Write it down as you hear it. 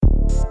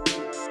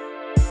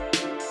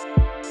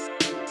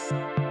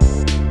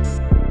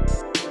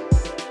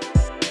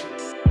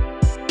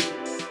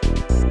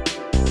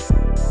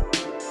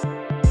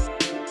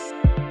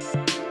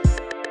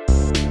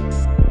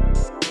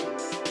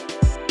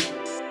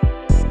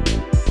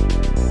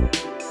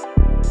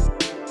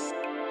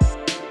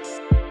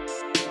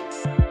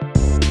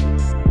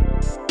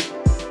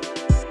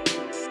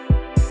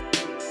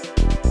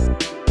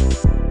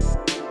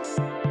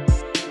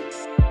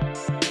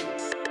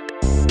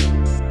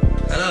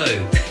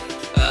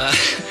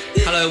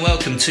Hello and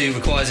welcome to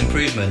Requires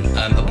Improvement,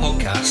 a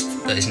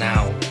podcast that is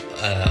now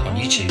on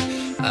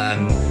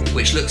YouTube,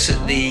 which looks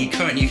at the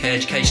current UK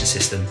education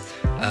system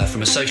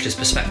from a socialist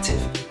perspective,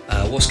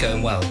 what's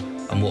going well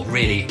and what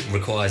really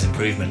requires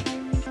improvement.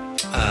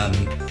 My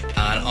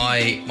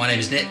name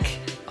is Nick,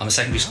 I'm a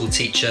secondary school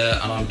teacher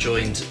and I'm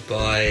joined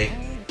by...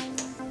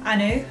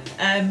 Anu,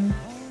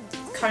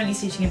 currently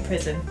teaching in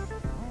prison.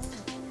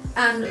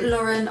 And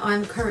Lauren,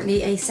 I'm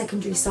currently a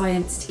secondary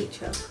science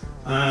teacher.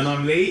 And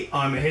I'm Lee,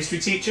 I'm a history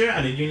teacher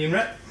and a union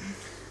rep.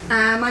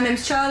 My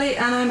name's Charlie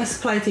and I'm a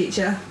supply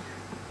teacher.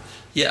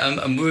 Yeah,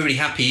 and we're really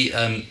happy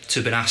to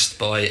have been asked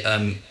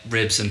by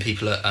Ribs and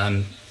people at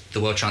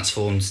The World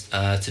Transformed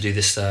to do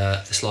this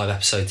live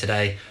episode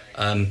today.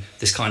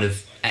 This kind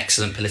of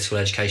excellent political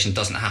education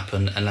doesn't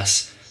happen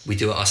unless we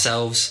do it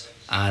ourselves,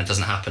 and it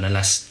doesn't happen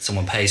unless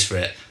someone pays for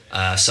it.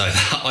 So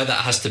either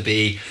has to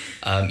be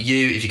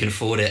you, if you can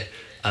afford it,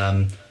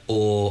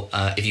 or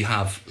if you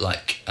have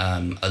like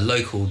a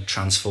local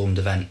transformed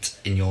event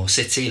in your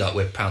city, like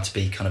we're proud to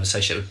be kind of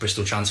associated with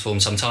Bristol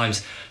Transform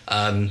sometimes,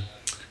 you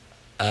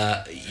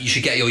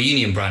should get your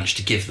union branch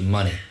to give them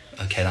money.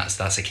 Okay,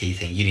 that's a key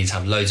thing. Unions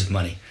have loads of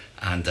money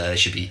and they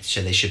should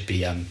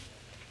be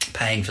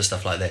paying for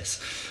stuff like this.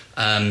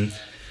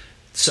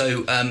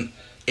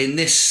 In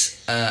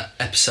this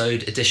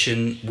episode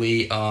edition,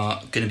 we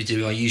are going to be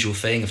doing our usual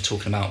thing of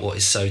talking about what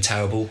is so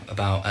terrible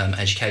about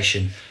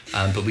education,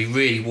 but we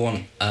really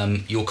want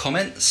your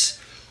comments.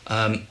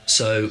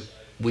 So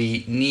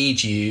we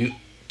need you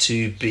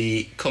to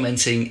be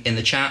commenting in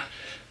the chat,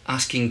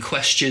 asking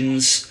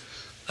questions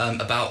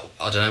about,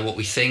 I don't know, what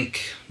we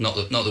think. Not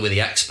that we're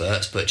the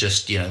experts, but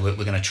just, you know, we're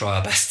going to try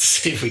our best to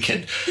see if we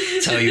can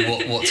tell you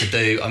what to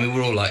do. I mean,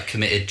 we're all like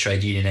committed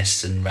trade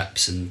unionists and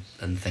reps and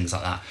things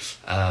like that.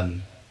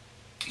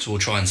 So we'll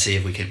try and see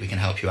if we can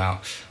help you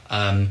out.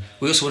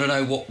 We also want to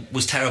know what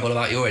was terrible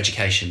about your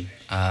education.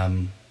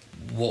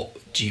 What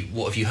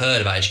have you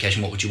heard about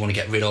education? What would you want to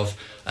get rid of?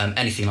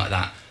 Anything like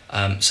that.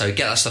 So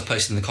get that stuff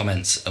posted in the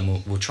comments,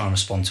 and we'll try and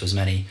respond to as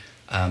many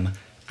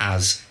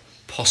as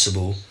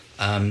possible.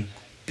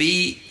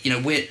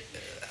 We're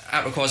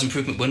at Requires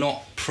Improvement. We're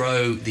not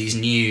pro these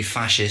new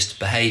fascist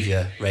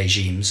behaviour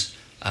regimes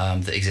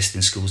that exist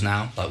in schools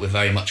now. Like, we're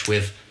very much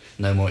with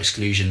no more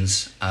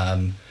exclusions.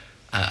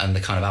 And the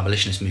kind of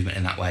abolitionist movement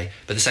in that way,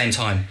 but at the same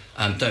time,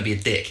 don't be a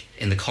dick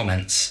in the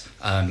comments.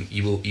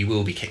 You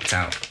will be kicked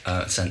out,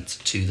 sent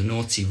to the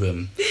naughty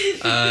room.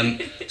 I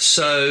mean,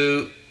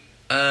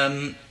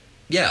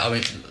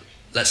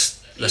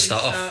 let's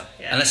start off.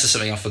 Yeah. Unless there's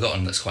something I've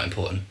forgotten that's quite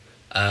important,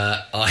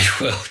 I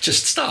will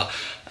just start.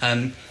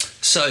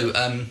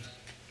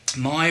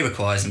 My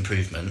Requires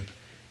Improvement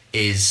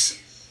is,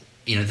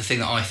 the thing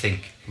that I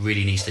think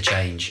really needs to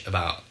change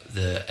about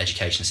the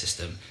education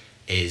system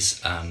is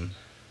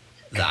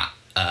that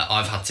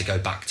I've had to go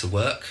back to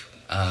work,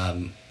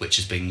 which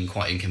has been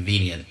quite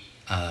inconvenient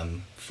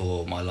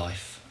for my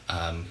life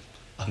up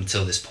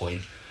until this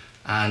point.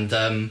 And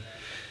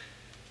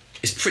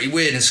it's pretty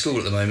weird in school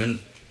at the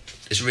moment.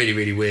 It's really,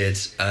 really weird.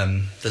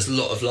 There's a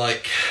lot of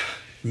like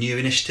new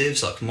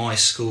initiatives. Like, my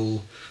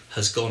school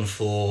has gone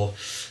for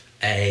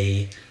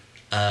a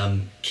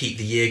keep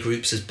the year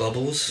groups as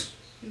bubbles.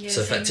 Yeah,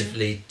 so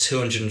effectively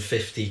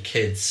 250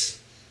 kids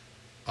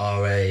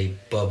are a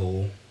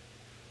bubble.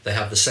 They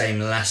have the same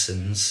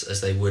lessons as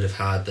they would have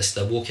had.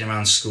 They're walking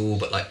around school,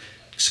 but like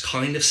it's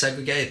kind of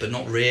segregated, but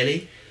not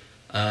really.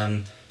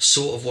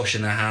 Sort of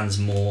washing their hands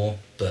more,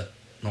 but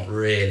not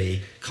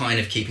really. Kind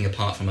of keeping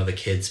apart from other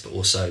kids, but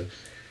also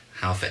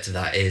how effective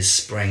that is.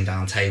 Spraying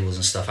down tables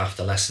and stuff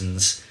after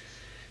lessons,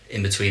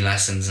 in between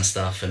lessons and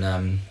stuff. And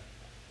I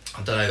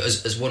don't know,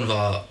 as one of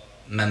our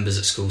members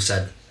at school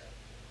said,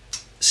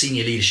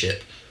 senior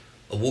leadership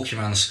are walking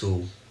around the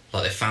school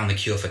like they found the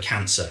cure for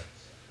cancer.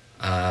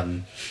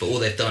 But all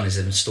they've done is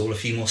install a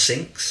few more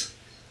sinks,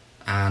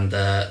 and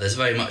there's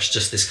very much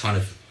just this kind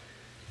of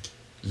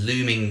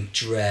looming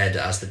dread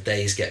as the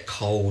days get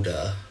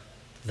colder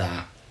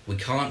that we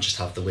can't just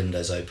have the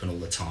windows open all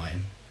the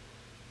time,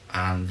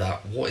 and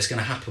that what is going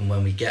to happen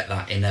when we get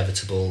that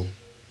inevitable,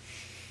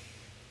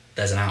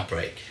 there's an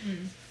outbreak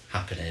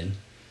happening,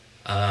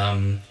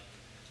 and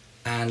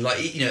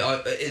like,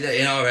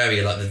 in our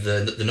area, like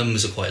the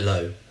numbers are quite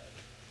low,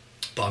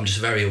 but I'm just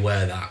very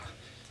aware that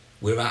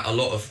we're at a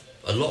lot of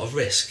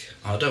risk.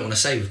 I don't want to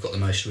say we've got the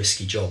most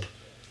risky job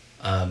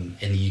in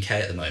the UK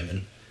at the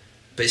moment,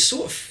 but it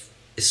sort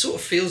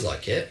of feels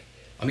like it.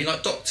 I mean,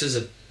 like, doctors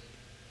are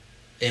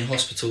in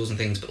hospitals and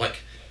things, but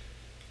like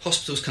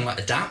hospitals can like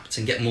adapt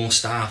and get more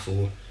staff,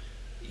 or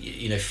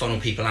funnel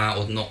people out,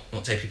 or not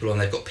take people on.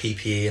 They've got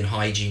PPE, and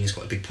hygiene is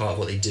quite a big part of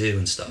what they do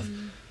and stuff.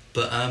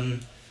 But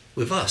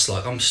with us,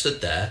 like, I'm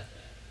stood there,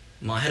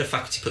 my head of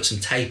faculty put some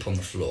tape on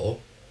the floor.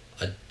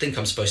 I think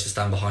I'm supposed to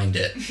stand behind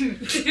it.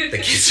 The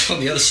kids are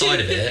on the other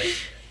side of it.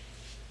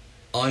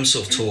 I'm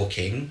sort of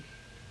talking.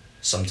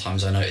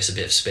 Sometimes I notice a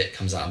bit of spit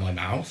comes out of my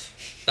mouth.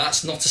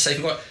 That's not to say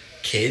for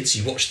kids.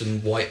 You watch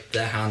them wipe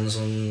their hands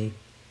on,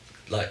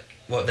 like,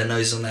 wipe their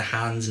noses on their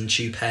hands and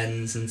chew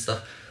pens and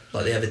stuff.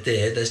 like they ever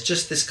did. There's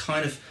just this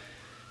kind of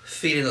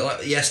feeling that,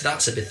 like, yes,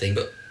 that's a big thing,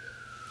 but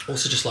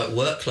also just like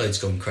workload's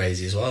gone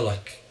crazy as well.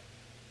 Like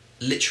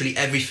literally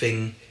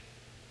everything,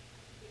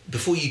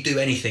 before you do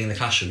anything in the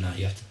classroom now,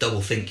 you have to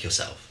double think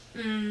yourself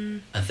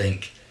and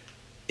think,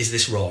 is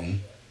this wrong?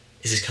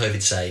 Is this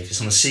COVID safe? Is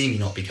someone seeing me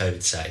not be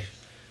COVID safe?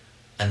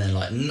 And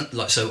then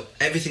so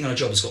everything on a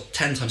job has got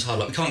 10 times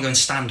harder. Like we can't go and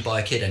stand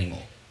by a kid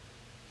anymore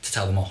to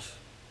tell them off.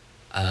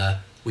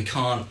 We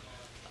can't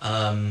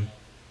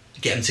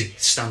get them to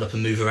stand up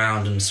and move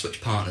around and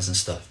switch partners and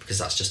stuff, because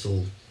that's just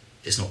all,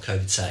 it's not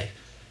COVID safe.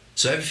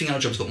 So everything in our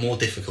job's got more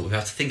difficult. We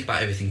have to think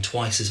about everything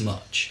twice as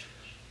much,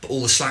 but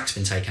all the slack's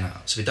been taken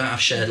out. So we don't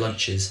have shared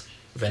lunches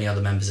with any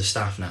other members of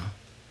staff now.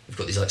 We've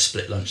got these like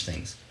split lunch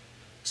things.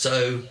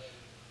 So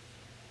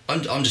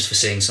I'm just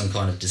foreseeing some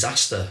kind of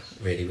disaster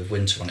really with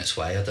winter on its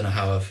way. I don't know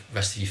how the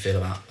rest of you feel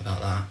about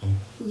that.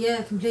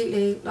 Yeah,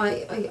 completely.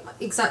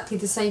 Exactly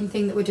the same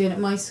thing that we're doing at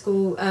my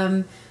school.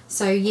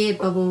 So year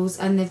bubbles,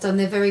 and they've done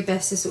their very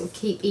best to sort of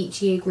keep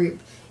each year group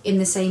in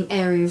the same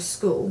area of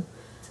school.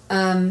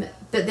 But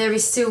there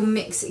is still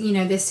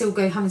they're still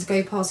having to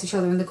go past each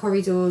other in the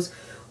corridors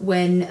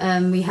when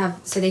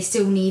so they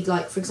still need,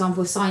 like, for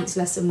example, a science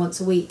lesson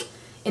once a week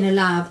in a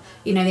lab.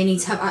 They need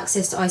to have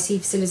access to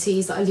IC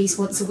facilities at least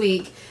once a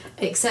week,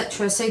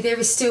 etc. So there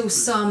is still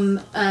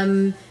some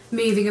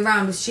moving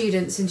around with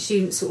students and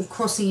students sort of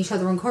crossing each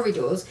other on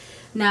corridors.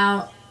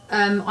 Now,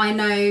 I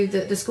know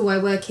that the school I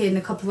work in,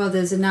 a couple of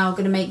others, are now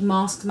going to make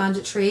masks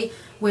mandatory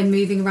when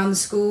moving around the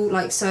school,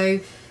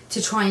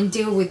 to try and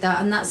deal with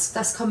that, and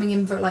that's coming in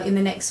in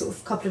the next sort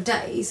of couple of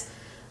days.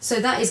 So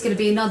that is going to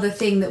be another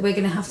thing that we're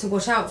going to have to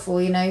watch out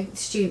for.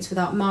 Students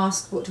without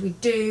masks, what do we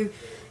do?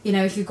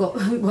 If you've got,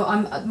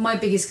 my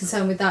biggest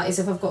concern with that is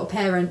if I've got a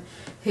parent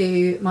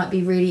who might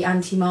be really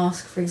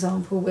anti-mask, for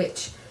example,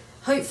 which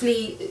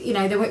hopefully,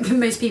 there won't be,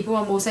 most people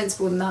are more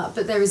sensible than that,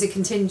 but there is a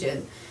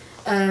contingent.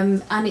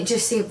 And it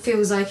just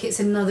feels like it's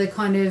another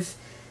kind of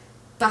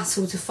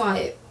battle to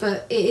fight,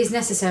 but it is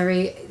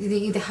necessary.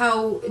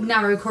 How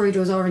narrow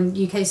corridors are in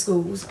UK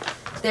schools,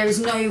 there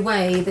is no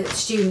way that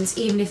students,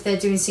 even if they're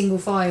doing single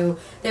file,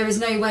 there is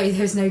no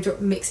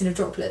mixing of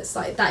droplets.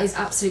 That is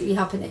absolutely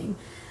happening.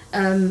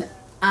 And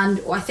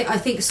I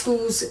think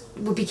schools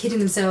would be kidding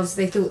themselves if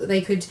they thought that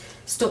they could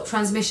stop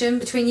transmission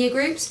between year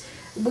groups.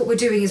 What we're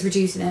doing is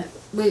reducing it.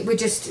 We're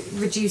just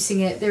reducing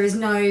it. There's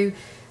no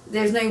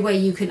way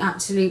you can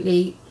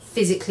absolutely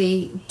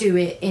physically do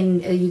it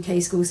in a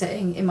UK school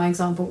setting, in my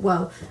example.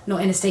 Well,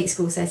 not in a state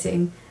school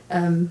setting.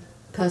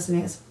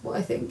 Personally, that's what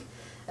I think.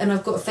 And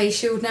I've got a face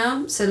shield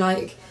now, so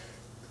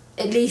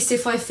at least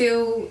if I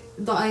feel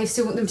that I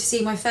still want them to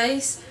see my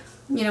face,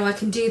 I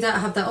can do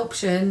that, have that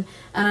option.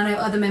 And I know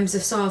other members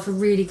of staff are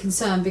really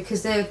concerned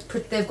because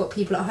they've got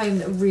people at home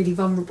that are really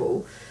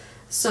vulnerable.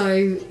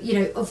 So,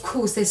 of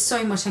course, there's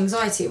so much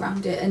anxiety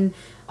around it, and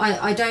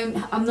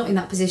I'm not in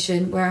that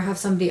position where I have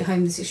somebody at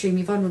home that's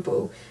extremely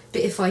vulnerable.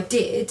 But if I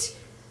did,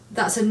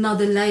 that's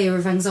another layer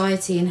of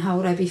anxiety, and how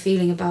would I be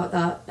feeling about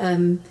that?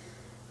 And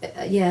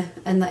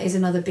that is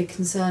another big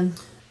concern.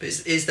 But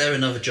is there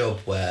another job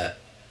where,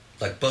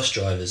 bus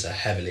drivers are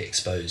heavily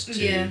exposed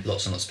to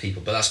lots and lots of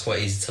people, but that's quite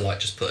easy to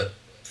just put a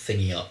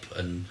thingy up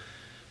and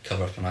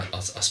cover up, and I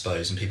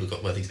suppose, and people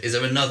got things. Is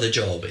there another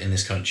job in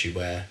this country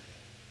where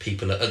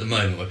people at the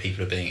moment where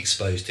people are being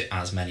exposed to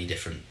as many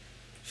different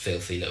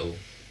filthy little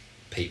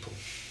people?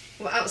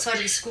 Well, outside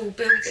of a school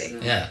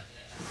building? Yeah.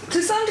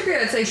 To some degree,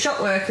 I'd say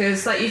shop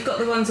workers. You've got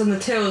the ones on the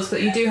tills,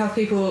 but you do have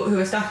people who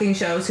are stacking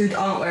shelves who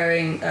aren't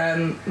wearing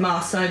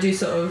masks, and I do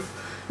sort of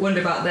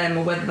wonder about them,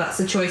 or whether that's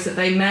a choice that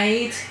they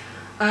made,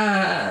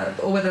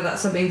 or whether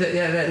that's something that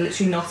they're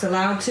literally not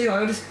allowed to.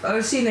 I would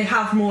assume they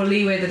have more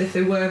leeway, that if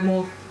they were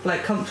more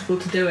comfortable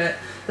to do it,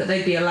 that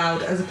they'd be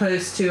allowed, as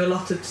opposed to a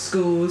lot of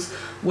schools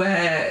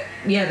where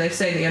they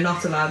say that you're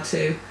not allowed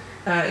to,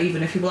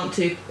 even if you want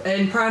to.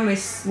 In primary,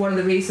 one of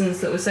the reasons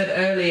that was said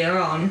earlier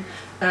on,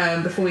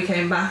 before we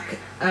came back,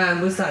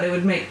 was that it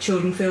would make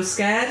children feel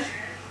scared,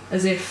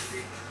 as if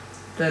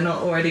they're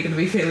not already going to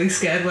be feeling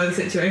scared by the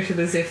situation,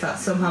 as if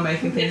that's somehow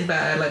making things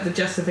better. The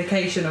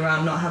justification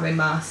around not having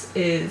masks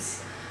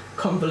is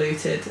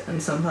convoluted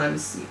and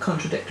sometimes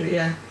contradictory.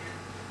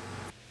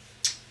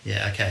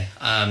 Yeah, okay.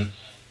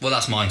 Well,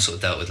 that's mine sort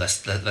of dealt with.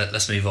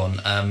 Let's move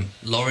on.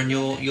 Lauren,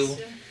 your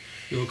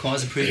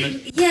requires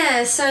improvement?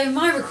 Yeah, so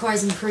my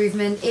requires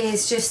improvement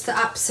is just the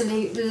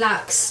absolute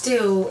lack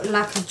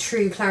of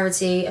true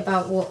clarity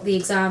about what the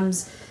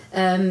exams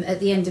at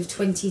the end of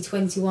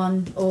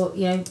 2021, or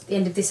the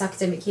end of this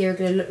academic year, are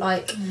going to look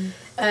like.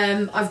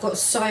 I've got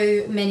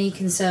so many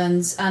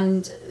concerns,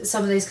 and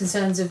some of those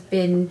concerns have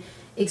been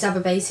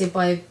exacerbated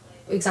by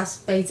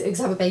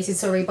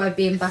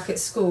being back at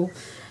school.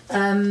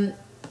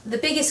 The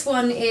biggest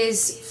one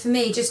is, for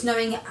me, just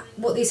knowing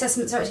what the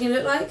assessments are actually going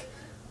to look like.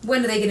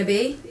 When are they going to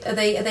be? Are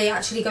they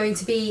actually going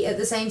to be at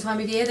the same time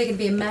of year? Are they going to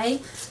be in May?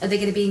 Are they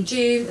going to be in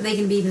June? Are they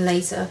going to be even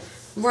later?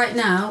 Right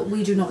now,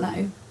 we do not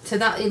know. So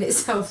that in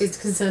itself is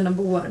concern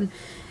number one.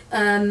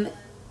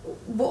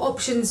 What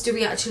options do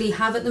we actually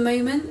have at the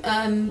moment?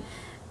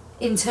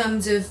 In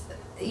terms of,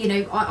 you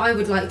know, I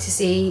would like to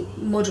see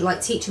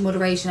teacher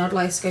moderation. I'd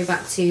like to go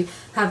back to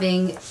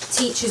having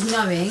teachers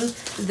knowing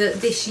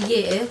that this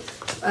year,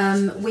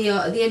 we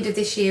are at the end of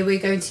this year, we're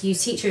going to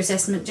use teacher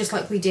assessment just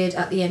like we did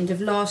at the end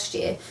of last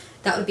year.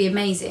 That would be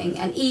amazing.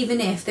 And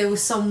even if there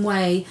was some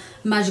way,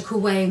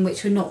 magical way in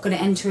which we're not going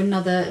to enter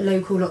another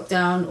local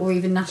lockdown or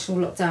even national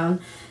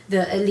lockdown,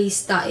 that at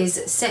least that is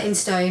set in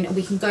stone and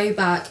we can go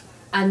back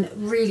and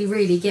really,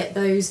 really get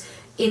those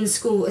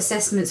in-school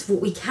assessments of what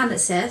we can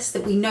assess,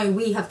 that we know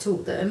we have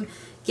taught them,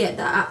 get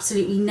that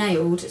absolutely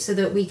nailed so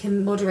that we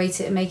can moderate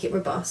it and make it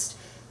robust.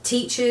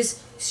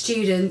 Teachers,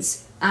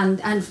 students,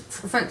 and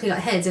frankly like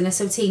heads and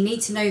SLT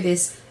need to know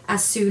this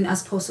as soon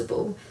as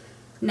possible.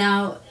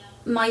 Now,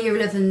 my year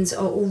 11s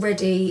are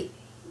already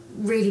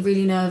really,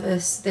 really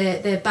nervous.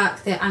 They're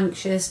back, they're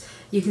anxious.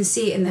 You can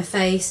see it in their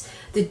face.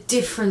 The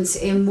difference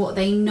in what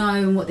they know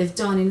and what they've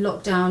done in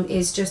lockdown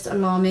is just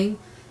alarming,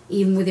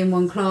 even within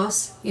one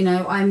class. You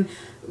know, I'm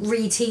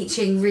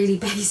reteaching really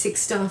basic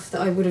stuff that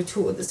I would have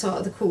taught at the start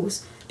of the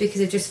course because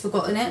they've just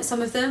forgotten it,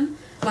 some of them.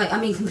 Like, I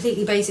mean,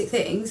 completely basic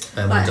things,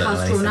 like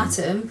how to draw an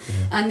atom.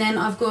 Yeah. And then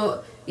I've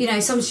got, you know,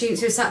 some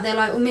students who are sat there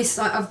like, oh, miss,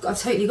 like, I've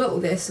totally got all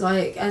this.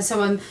 Like, and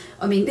so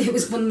it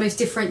was one of the most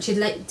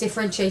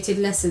differentiated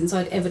lessons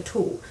I'd ever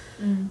taught.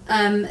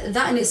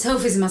 That in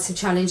itself is a massive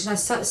challenge. And I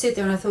stood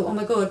there and I thought, oh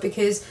my God,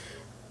 because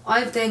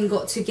I've then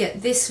got to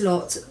get this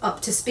lot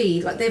up to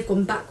speed. Like, they've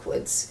gone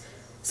backwards.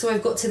 So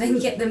I've got to then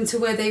get them to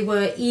where they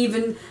were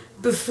even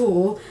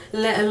before,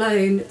 let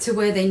alone to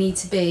where they need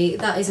to be.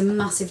 That is a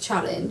massive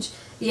challenge.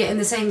 Yet in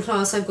the same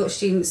class, I've got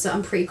students that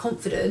I'm pretty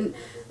confident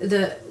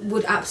that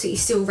would absolutely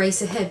still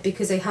race ahead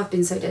because they have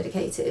been so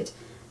dedicated.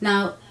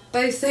 Now,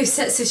 both those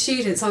sets of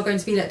students are going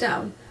to be let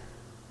down.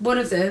 One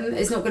of them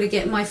is not going to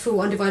get my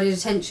full undivided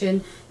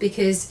attention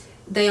because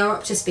they are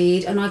up to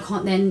speed and I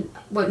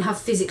won't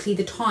have physically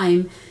the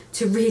time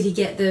to really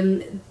get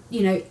them,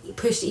 you know,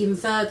 pushed even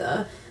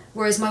further.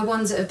 Whereas my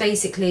ones that have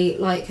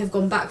basically have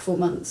gone back 4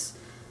 months,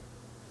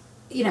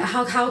 you know,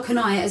 how can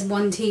I as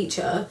one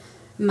teacher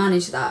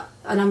manage that?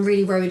 And I'm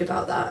really worried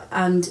about that.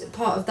 And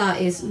part of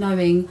that is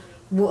knowing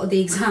what are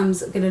the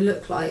exams going to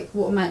look like,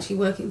 what am I actually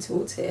working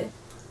towards here.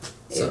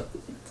 So,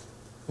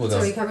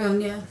 sorry, carry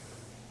on, yeah.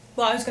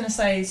 Well, I was going to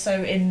say,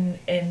 so in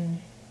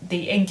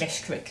the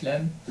English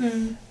curriculum,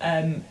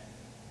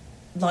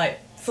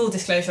 full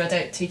disclosure, I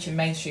don't teach in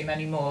mainstream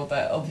anymore,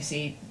 but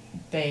obviously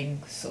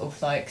being sort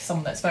of like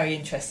someone that's very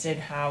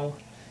interested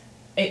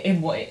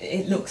in what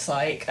it looks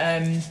like,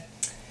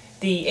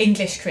 the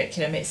English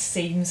curriculum, it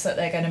seems that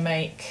they're going to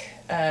make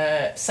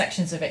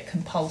sections of it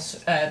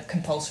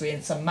compulsory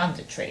and some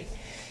mandatory.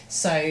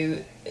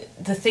 So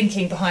the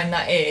thinking behind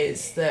that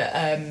is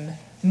that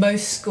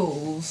most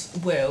schools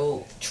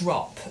will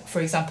drop, for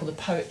example, the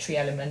poetry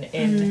element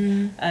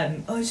in...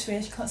 I just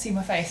realised you can't see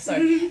my face,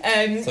 sorry.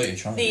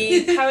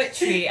 The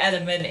poetry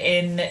element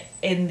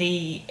in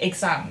the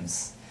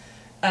exams,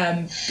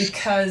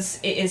 because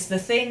it is the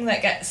thing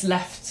that gets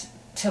left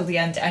till the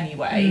end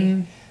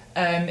anyway.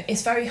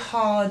 It's very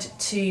hard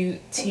to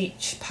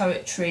teach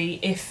poetry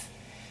if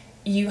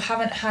you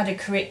haven't had a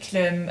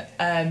curriculum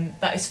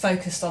that is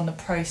focused on the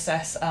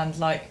process and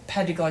like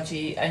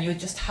pedagogy, and you've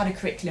just had a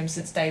curriculum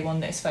since day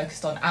one that is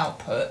focused on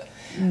output.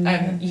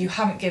 You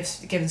haven't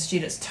given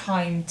students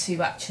time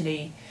to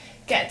actually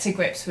get to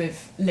grips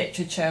with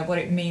literature, what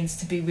it means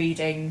to be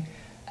reading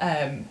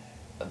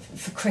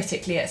for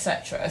critically,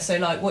 etc. So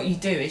like what you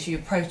do is you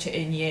approach it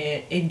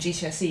in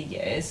GCSE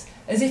years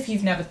as if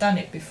you've never done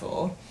it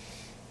before,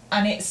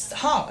 and it's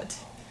hard.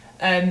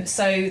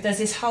 So there's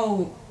this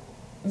whole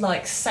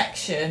like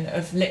section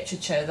of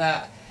literature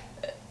that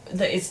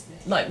is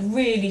like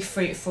really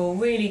fruitful,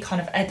 really kind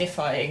of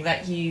edifying,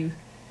 that you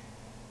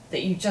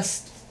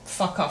just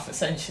fuck off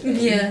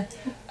essentially. Yeah.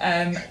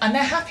 And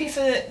they're happy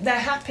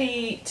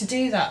to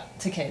do that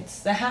to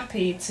kids. They're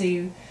happy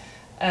to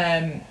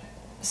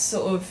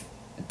sort of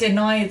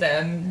deny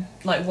them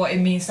like what it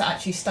means to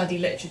actually study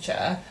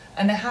literature,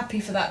 and they're happy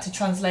for that to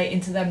translate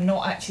into them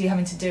not actually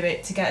having to do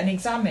it to get an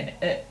exam in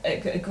it,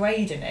 a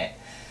grade in it.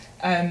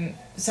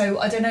 So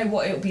I don't know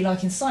what it would be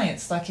like in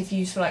science. Like if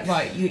you were like,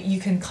 right, you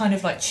can kind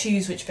of like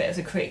choose which bit of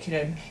the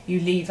curriculum you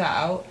leave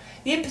out.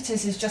 The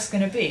impetus is just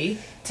going to be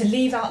to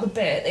leave out the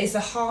bit that is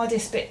the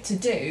hardest bit to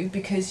do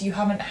because you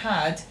haven't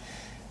had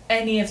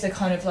any of the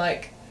kind of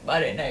like, I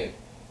don't know,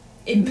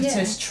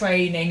 impetus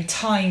training,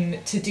 time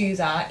to do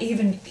that,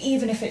 even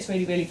if it's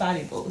really, really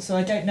valuable. So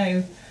I don't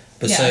know.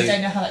 I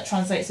don't know how that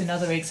translates in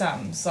other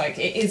exams. Like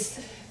it is,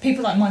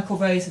 people like Michael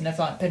Rosen have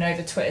like been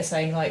over Twitter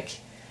saying like,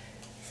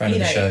 friend of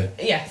the show.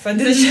 Yeah,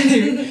 friend of the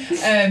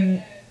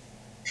show.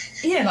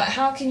 Like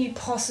how can you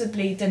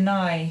possibly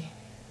deny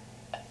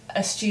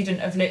a student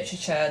of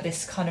literature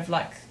this kind of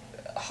like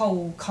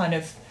whole kind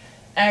of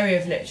area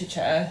of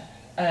literature,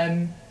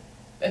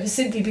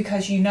 simply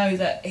because you know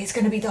that it's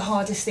going to be the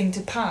hardest thing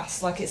to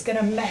pass, like it's going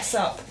to mess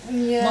up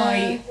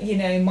my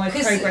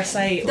progress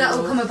 8. That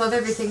will come above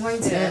everything,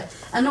 won't it?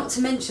 And not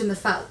to mention the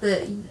fact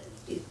that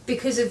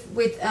because of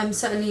with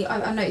certainly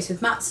I noticed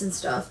with maths and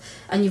stuff,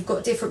 and you've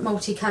got different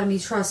multi-academy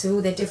trusts with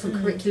all their different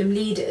curriculum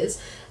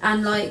leaders,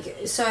 and like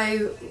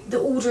so the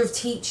order of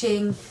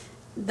teaching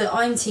that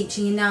I'm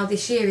teaching in now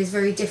this year is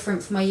very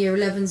different for my year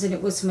 11s than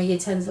it was for my year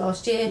 10s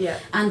last year,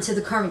 and to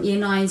the current year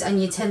 9s and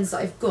year 10s that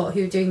I've got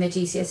who are doing their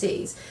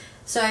GCSEs.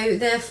 So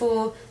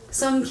therefore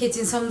some kids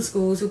in some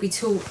schools will be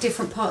taught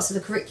different parts of the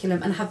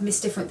curriculum and have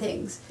missed different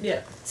things.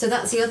 Yeah. So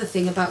that's the other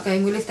thing about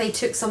going, well, if they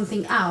took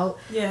something out,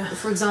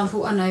 for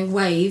example, I know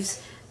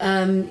waves,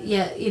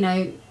 you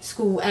know,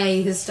 school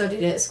A has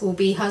studied it, school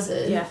B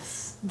hasn't.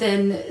 Yes.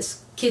 Then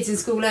kids in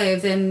school A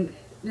have then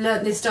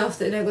learnt this stuff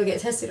that they're going to get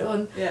tested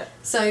on. Yeah.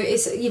 So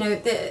it's, you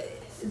know,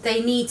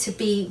 they need to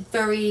be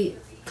very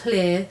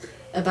clear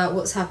about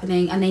what's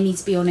happening, and they need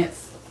to be on it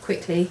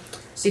quickly.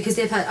 Because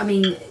they've had, I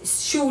mean,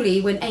 surely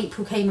when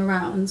April came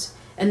around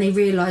and they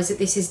realised that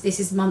this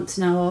is months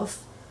now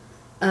off,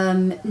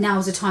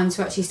 now's the time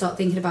to actually start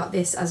thinking about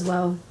this as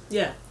well.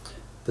 Yeah.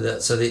 But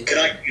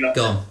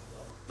go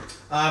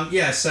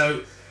on.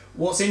 So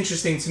what's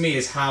interesting to me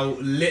is how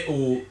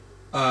little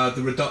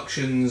the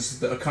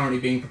reductions that are currently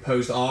being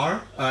proposed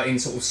are in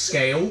sort of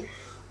scale,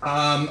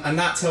 and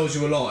that tells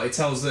you a lot. It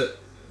tells that,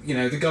 you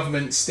know, the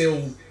government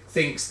still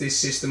thinks this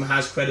system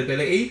has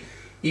credibility,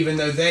 even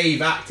though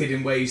they've acted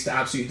in ways that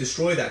absolutely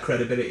destroy that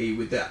credibility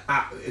with the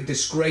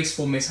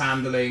disgraceful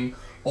mishandling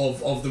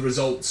of the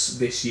results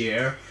this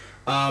year.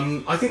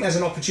 I think there's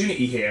an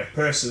opportunity here,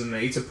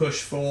 personally, to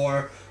push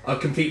for a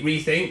complete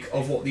rethink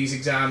of what these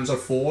exams are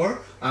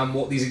for and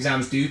what these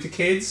exams do to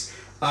kids.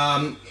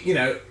 You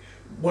know,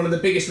 one of the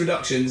biggest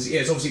reductions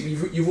is obviously,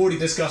 you've already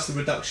discussed the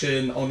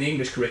reduction on the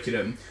English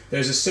curriculum.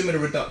 There's a similar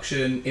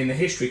reduction in the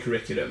history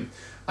curriculum.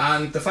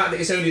 And the fact that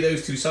it's only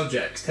those two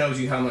subjects tells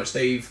you how much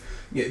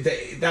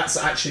that's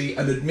actually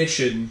an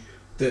admission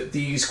that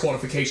these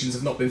qualifications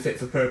have not been fit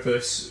for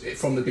purpose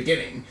from the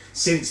beginning,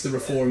 since the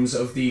reforms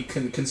of the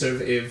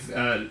Conservative,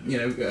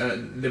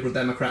 Liberal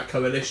Democrat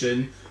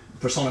coalition,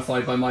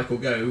 personified by Michael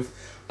Gove.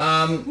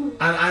 And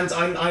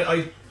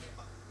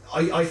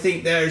I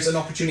think there's an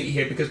opportunity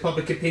here, because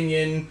public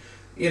opinion,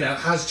 you know,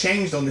 has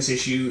changed on this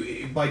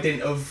issue by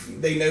dint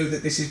of, they know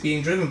that this is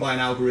being driven by an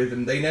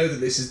algorithm. They know that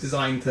this is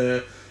designed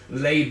to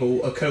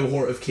label a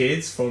cohort of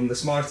kids from the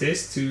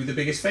smartest to the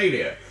biggest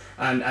failure.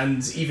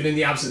 And even in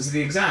the absence of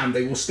the exam,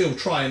 they will still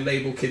try and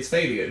label kids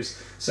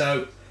failures.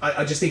 So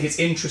I just think it's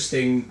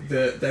interesting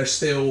that they're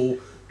still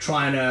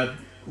trying to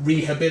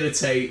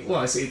rehabilitate,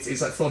 well,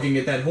 it's like flogging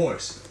a dead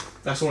horse.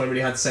 That's all I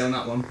really had to say on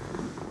that one.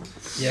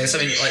 Yeah, so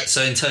I mean, like,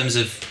 so in terms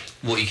of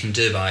what you can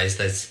do about it,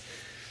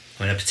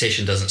 a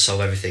petition doesn't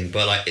solve everything,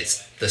 but like,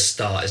 it's the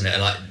start, isn't it?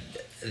 And like,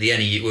 the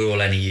NEU, we're all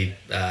NEU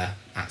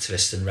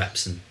activists and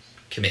reps and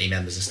committee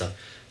members and stuff,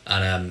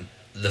 and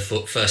the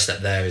first step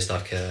there is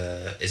like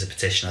a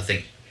petition. I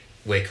think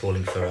we're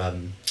calling for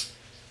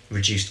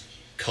reduced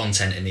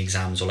content in the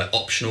exams, or like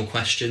optional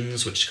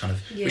questions, which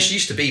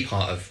used to be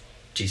part of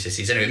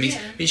GCSEs anyway.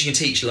 It means you can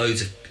teach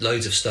loads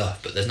of stuff,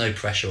 but there's no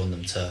pressure on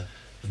them to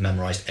have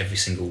memorised every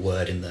single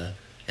word in the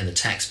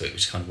textbook,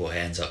 which is kind of what it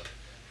ends up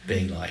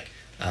being like.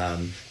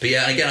 But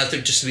yeah, and again, I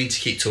think just need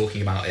to keep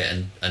talking about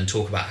it and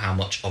talk about how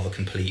much of a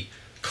complete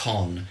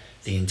con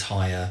the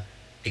entire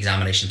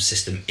examination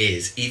system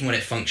is. Even when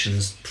it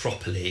functions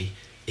properly,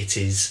 it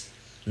is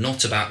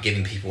not about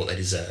giving people what they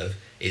deserve.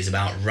 It is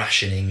about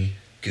rationing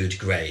good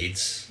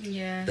grades.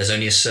 Yeah. There's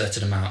only a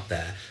certain amount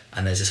there,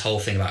 and there's this whole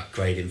thing about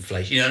grade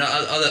inflation. You know,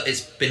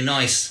 it's been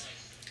nice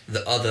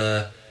that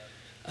other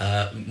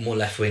more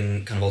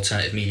left-wing kind of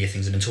alternative media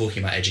things have been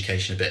talking about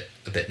education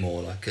a bit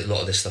more. Like, a lot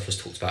of this stuff was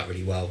talked about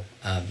really well.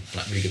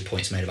 Like, really good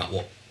points made about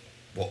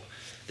what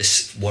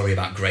this worry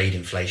about grade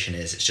inflation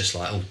is. It's just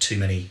like, too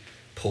many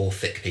poor,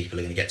 thick people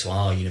are going to get to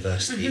our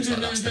university. It's like,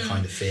 that's the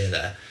kind of fear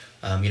there.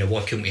 You know,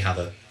 why do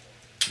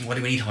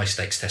we need high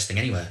stakes testing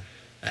anywhere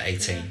at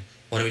 18? Yeah.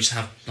 Why don't we just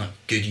have like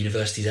good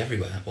universities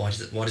everywhere? Why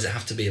does it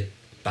have to be a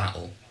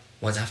battle?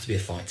 Why does it have to be a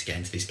fight to get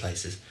into these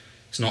places?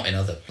 It's not in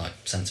other like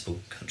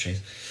sensible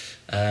countries.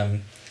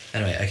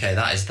 Anyway, okay,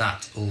 that is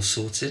that all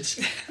sorted.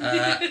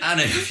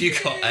 Anna, have you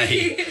got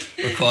a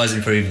requires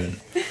improvement?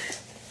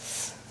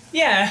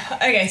 Yeah,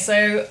 okay,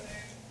 so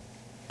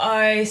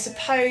I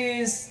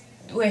suppose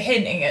we're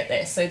hinting at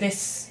this. So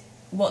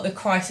what the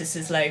crisis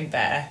is laying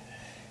bare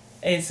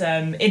is,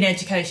 in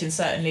education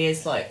certainly,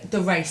 is like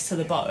the race to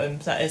the bottom.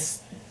 That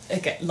is,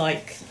 again,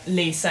 like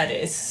Lee said,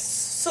 it is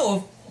sort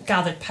of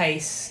gathered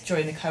pace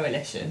during the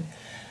coalition.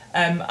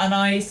 And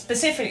I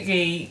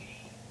specifically,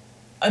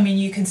 I mean,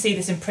 you can see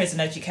this in prison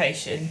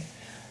education.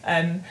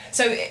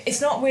 So it's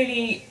not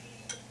really,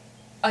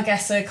 I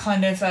guess, a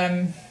kind of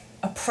a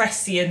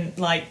prescient,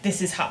 like,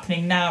 this is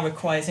happening now,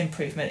 requires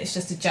improvement. It's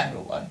just a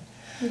general one.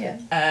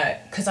 Yeah.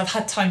 Because I've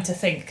had time to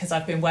think, because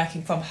I've been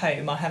working from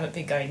home. I haven't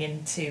been going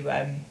into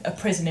a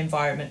prison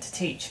environment to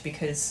teach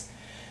because,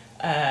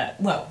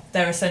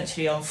 they're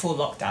essentially on full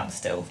lockdown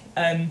still.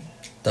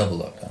 Double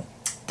lockdown.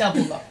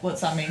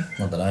 What's that mean?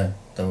 I don't know.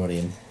 They're already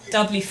in.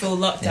 Doubly full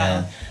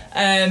lockdown,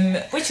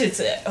 which is,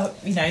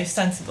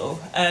 sensible.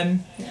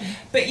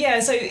 But yeah,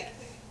 so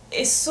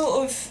it's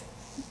sort of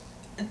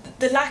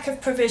the lack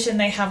of provision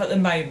they have at the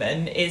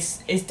moment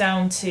is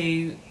down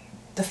to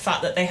the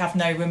fact that they have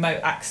no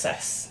remote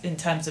access in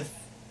terms of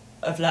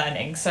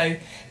learning. So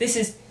this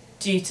is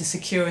due to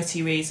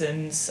security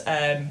reasons, you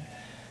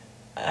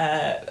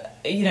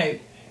know,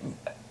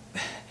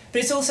 but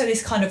it's also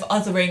this kind of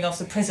othering of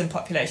the prison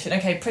population.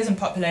 Okay, prison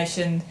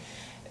population,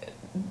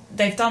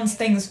 they've done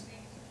things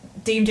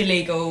deemed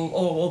illegal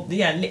or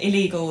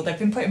illegal, they've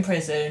been put in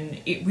prison,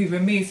 we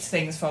removed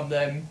things from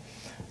them,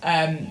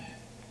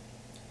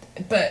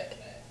 but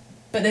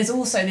there's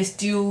also this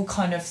dual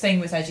kind of thing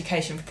with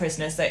education for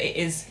prisoners, that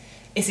it's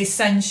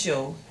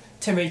essential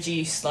to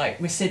reduce like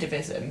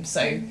recidivism.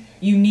 So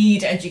you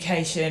need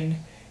education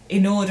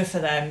in order for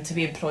them to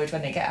be employed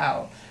when they get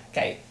out.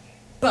 Okay,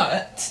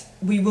 but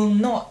we will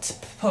not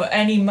put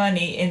any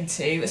money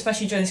into,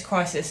 especially during this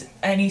crisis,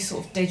 any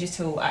sort of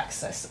digital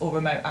access or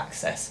remote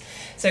access.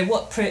 So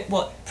what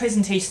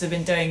prison teachers have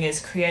been doing is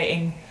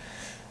creating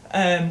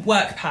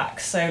work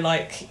packs. So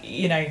like,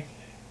 you know,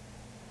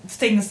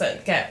 things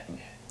that get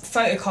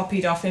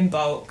photocopied off in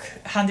bulk,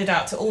 handed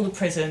out to all the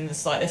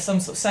prisons, like there's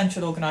some sort of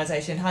central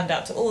organisation, handed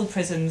out to all the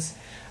prisons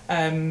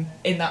in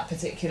that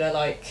particular,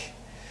 like,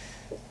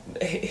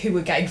 who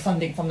were getting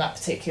funding from that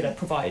particular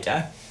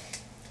provider.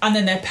 And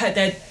then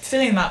they're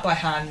filling that by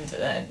hand,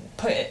 and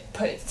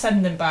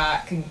sending them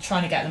back and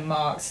trying to get them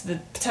marked.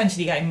 They're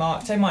potentially getting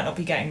marked. They might not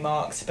be getting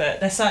marked, but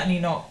they're certainly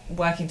not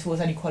working towards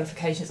any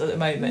qualifications at the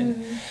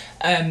moment.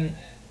 And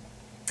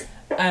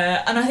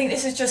I think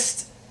this is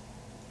just,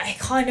 it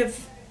kind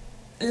of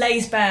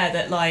lays bare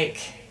that,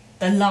 like,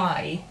 the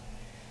lie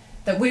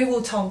that we're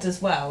all told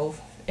as well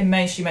in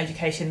mainstream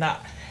education,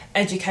 that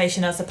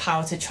education has the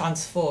power to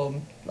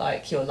transform,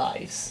 like, your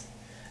lives.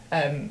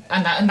 And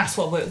that's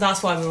why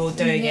we're all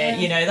doing it.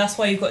 You know, that's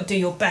why you've got to do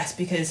your best,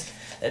 because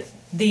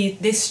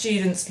this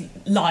student's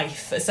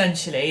life,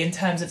 essentially, in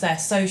terms of their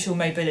social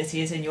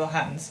mobility, is in your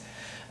hands.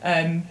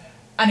 And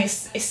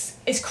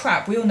it's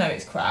crap. We all know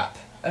it's crap.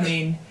 I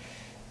mean,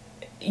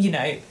 you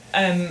know,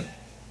 and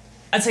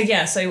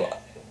so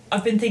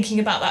I've been thinking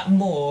about that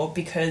more,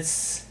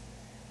 because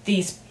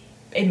these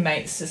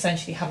inmates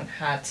essentially haven't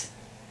had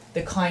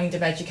the kind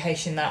of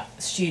education that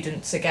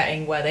students are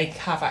getting, where they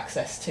have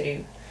access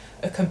to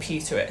a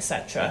computer,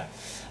 etc.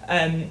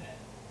 And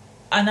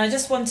I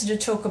just wanted to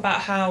talk about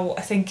how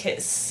I think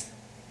it's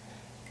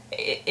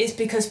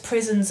because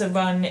prisons are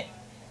run,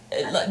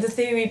 like, the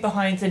theory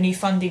behind the new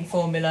funding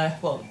formula,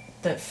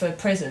 that for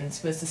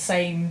prisons was the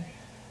same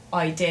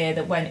idea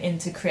that went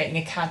into creating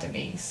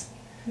academies,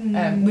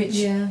 which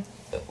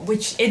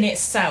in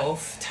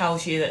itself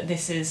tells you that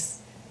this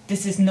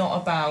is not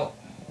about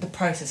the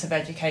process of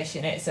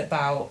education, it's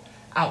about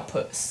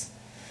outputs.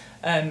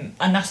 And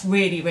that's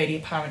really, really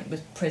apparent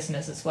with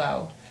prisoners as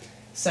well.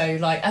 So,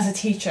 like, as a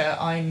teacher,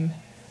 I'm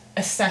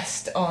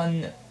assessed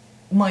on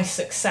my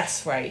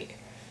success rate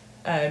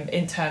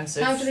in terms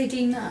of... How do they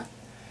deem that?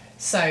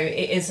 So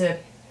it is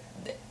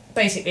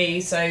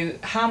so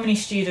how many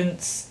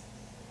students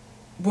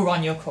were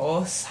on your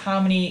course, how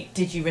many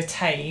did you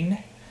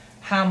retain,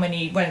 how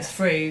many went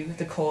through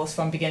the course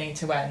from beginning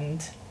to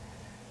end.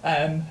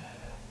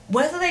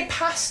 Whether they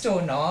passed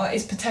or not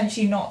is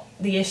potentially not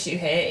the issue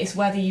here. It's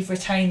whether you've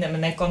retained them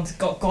and they've gone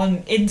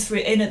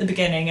in at the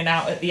beginning and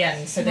out at the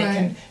end, so they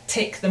can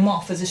tick them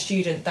off as a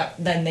student that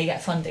then they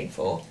get funding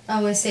for.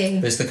 Oh, I see.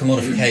 But it's the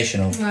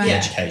commodification of the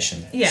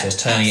education. So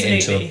it's turning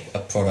it into a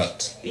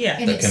product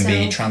that can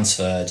be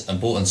transferred and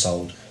bought and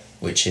sold,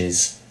 which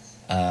is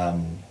the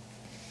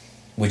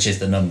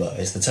number.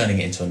 It's the turning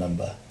it into a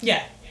number.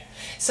 Yeah.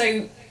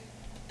 So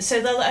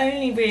they'll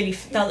only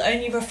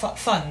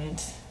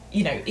fund,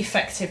 you know,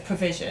 effective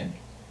provision,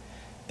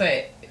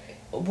 but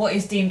what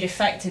is deemed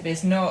effective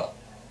is not,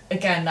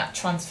 again, that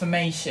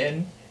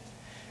transformation,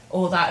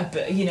 or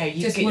that, you know,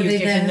 you've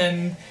given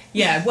them,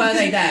 were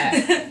they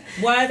there?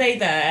 Were they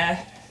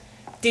there?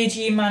 Did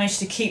you manage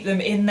to keep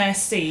them in their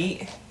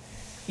seat?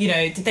 You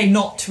know, did they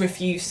not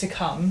refuse to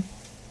come?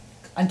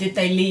 And did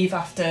they leave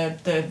after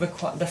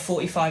the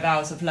 45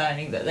 hours of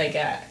learning that they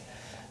get?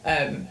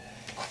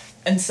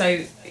 And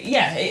so,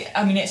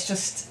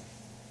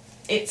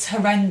 it's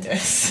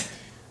horrendous.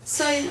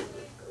 So,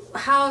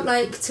 how,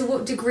 like, to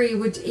what degree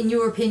would, in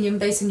your opinion,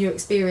 based on your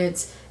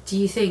experience, do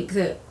you think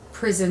that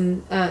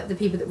prison, the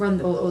people that run,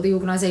 or the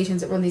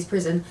organisations that run these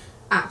prisons,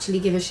 actually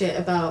give a shit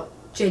about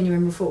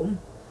genuine reform?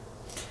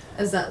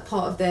 Is that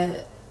part of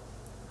their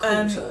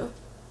culture?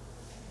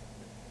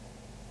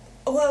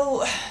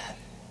 Well,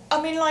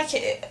 I mean, I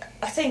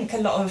think a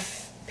lot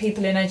of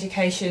people in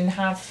education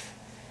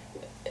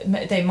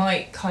they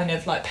might kind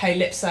of, like, pay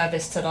lip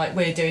service to, like,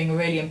 we're doing a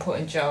really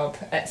important job,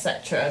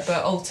 etc.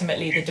 But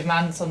ultimately the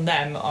demands on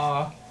them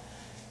are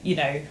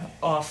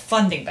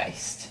funding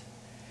based.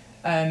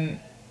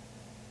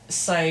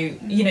 So,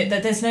 you know,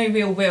 there's no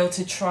real will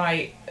to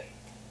try.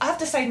 I have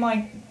to say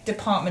my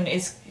department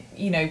is,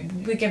 you know,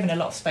 we're given a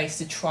lot of space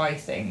to try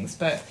things,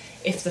 but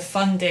if the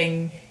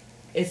funding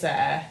is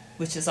there,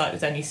 which is like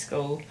with any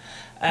school,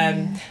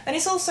 and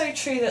it's also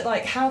true that,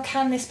 like, how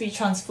can this be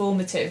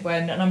transformative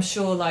when, and I'm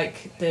sure,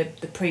 like, the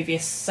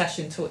previous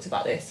session talked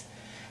about this,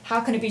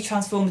 how can it be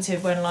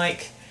transformative when,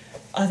 like,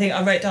 I think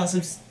I wrote down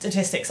some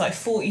statistics, like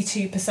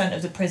 42%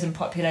 of the prison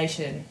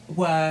population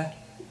were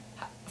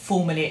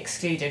formally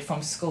excluded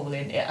from school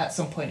at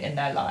some point in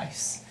their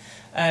lives.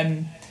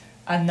 And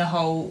the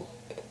whole,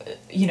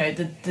 you know,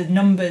 the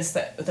numbers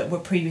that were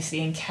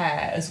previously in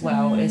care as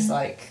well is,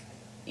 like,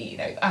 you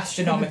know,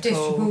 astronomical.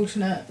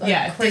 Disproportionate.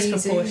 Like crazy.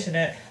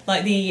 Disproportionate.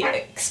 Like, the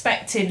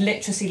expected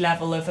literacy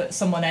level of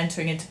someone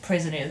entering into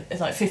prison is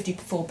like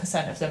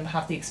 54% of them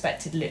have the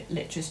expected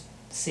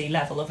literacy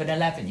level of an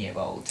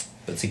 11-year-old.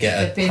 But to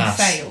get They've been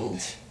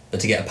failed. But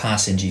to get a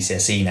pass in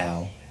GCSE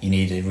now, you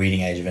need a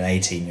reading age of an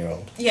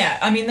 18-year-old. Yeah,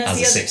 I mean,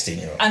 that's as a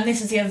 16-year-old. And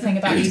this is the other thing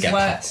about these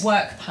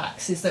work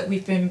packs, is that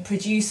we've been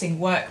producing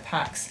work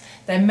packs.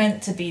 They're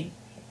meant to be,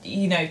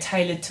 you know,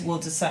 tailored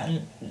towards a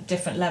certain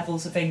different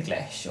levels of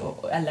English or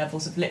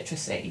levels of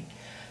literacy.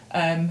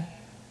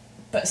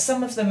 But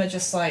some of them are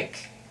just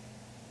like,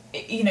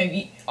 you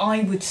know,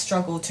 I would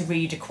struggle to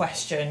read a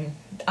question,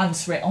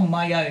 answer it on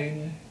my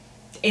own,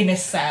 in a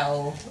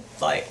cell,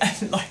 like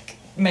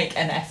make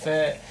an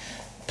effort,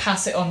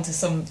 pass it on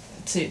to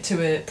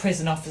a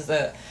prison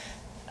officer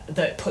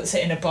that puts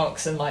it in a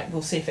box and, like,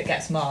 we'll see if it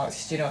gets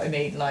marked. Do you know what I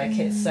mean? Like,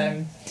 it's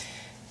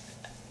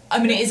I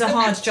mean, it is a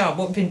hard job.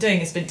 What we've been doing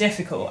has been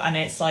difficult, and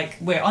it's like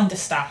we're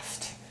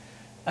understaffed.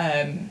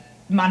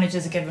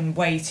 Managers are given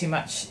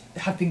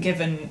have been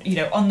given, you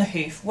know, on the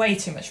hoof, way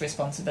too much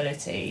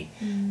responsibility.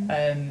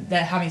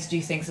 They're having to do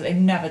things that they've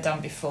never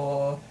done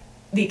before.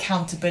 The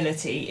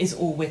accountability is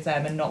all with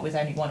them and not with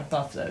anyone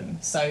above them.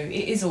 So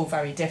it is all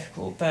very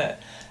difficult. But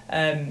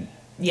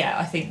yeah,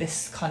 I think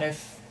this kind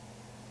of,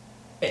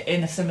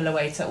 in a similar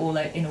way to all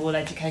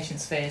education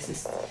spheres,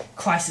 this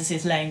crisis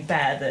is laying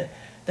bare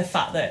the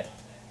fact that,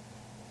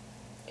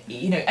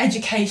 you know,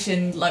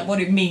 education, like what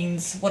it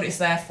means, what it's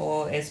there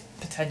for, is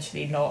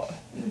potentially not.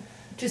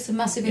 Just a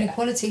massive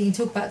inequality. You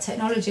talk about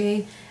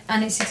technology,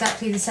 and it's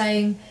exactly the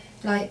same.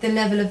 Like, the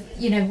level of,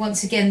 you know,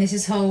 once again, this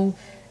is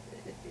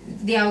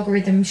the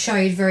algorithm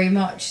showed very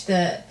much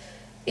that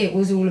it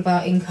was all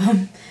about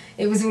income.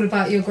 It was all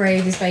about your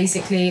grade, is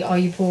basically, are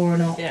you poor or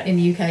not in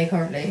the UK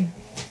currently.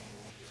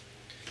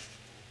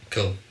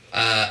 Cool.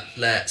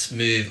 Let's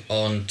move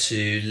on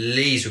to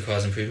Lee's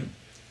requires improvement.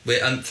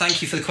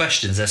 Thank you for the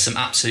questions. There's some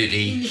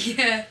absolutely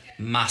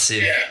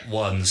massive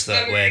ones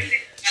that we're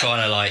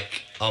trying to,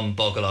 like,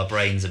 unboggle our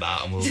brains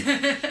about, and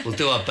we'll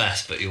do our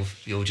best, but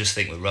you'll just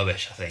think we're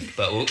rubbish, I think.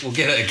 But we'll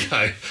give it a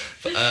go.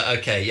 But,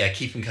 okay, yeah,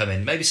 keep them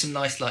coming. Maybe some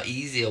nice, like,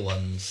 easier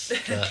ones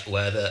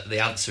where the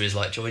answer is,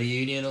 like, join a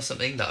union or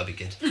something. That would be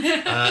good.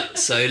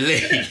 So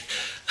Lee.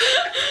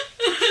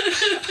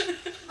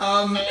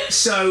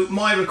 So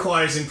my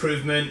requires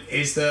improvement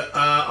is that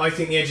I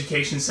think the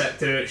education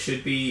sector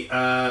should be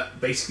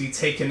basically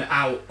taken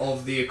out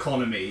of the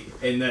economy,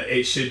 in that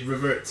it should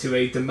revert to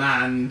a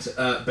demand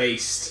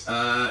based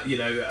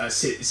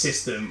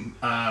system,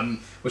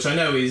 which I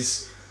know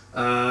is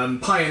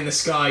pie in the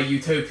sky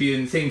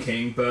utopian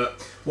thinking,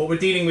 but what we're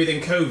dealing with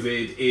in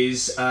COVID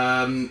is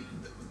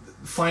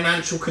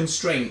financial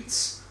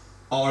constraints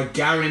are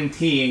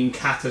guaranteeing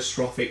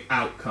catastrophic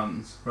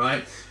outcomes,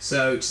 right?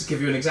 So, just to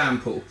give you an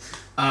example,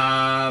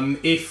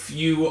 if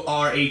you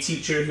are a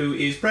teacher who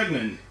is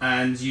pregnant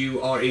and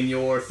you are in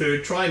your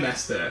 3rd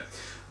trimester,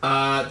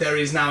 there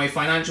is now a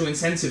financial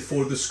incentive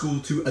for the school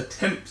to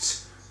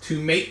attempt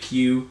to make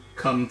you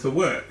come to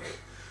work.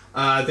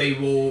 They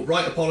will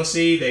write a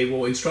policy, they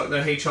will instruct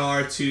their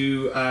HR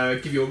to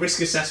give you a risk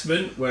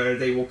assessment where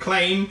they will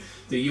claim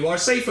that you are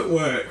safe at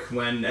work,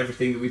 when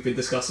everything that we've been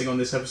discussing on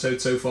this episode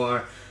so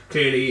far,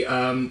 clearly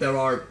there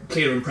are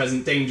clear and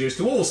present dangers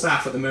to all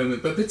staff at the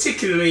moment, but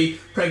particularly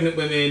pregnant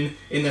women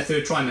in their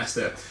 3rd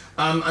trimester.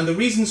 And the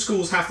reason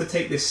schools have to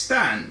take this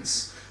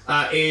stance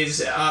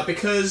is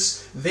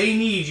because they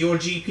need your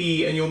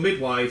GP and your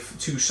midwife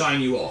to sign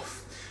you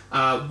off.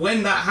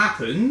 When that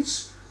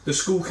happens, the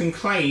school can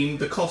claim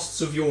the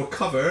costs of your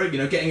cover, you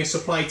know, getting a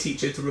supply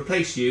teacher to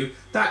replace you.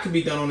 That can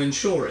be done on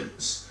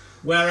insurance.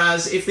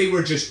 Whereas if they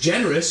were just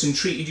generous and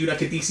treated you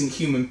like a decent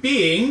human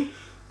being,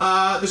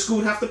 the school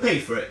would have to pay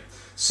for it.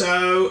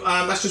 So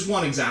that's just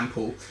one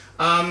example.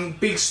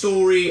 Big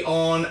story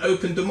on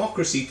open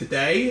democracy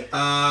today.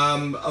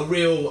 A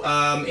real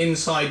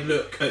inside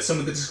look at some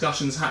of the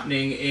discussions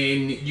happening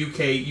in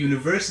UK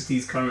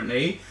universities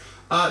currently.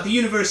 The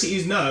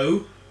universities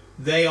know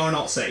they are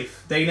not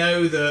safe. They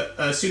know that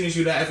as soon as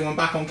you let everyone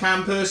back on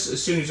campus,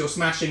 as soon as you're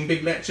smashing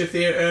big lecture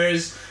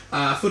theatres,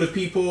 full of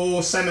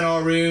people,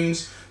 seminar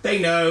rooms, they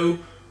know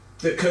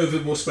that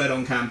COVID will spread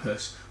on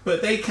campus.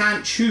 But they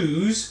can't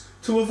choose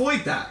to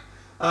avoid that.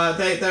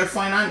 Their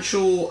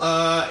financial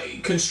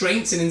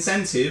constraints and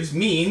incentives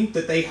mean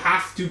that they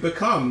have to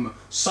become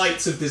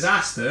sites of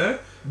disaster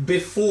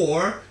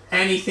before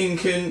anything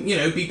can,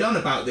 be done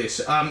about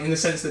this. In the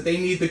sense that they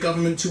need the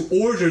government to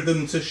order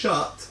them to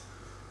shut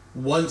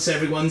once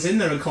everyone's in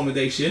their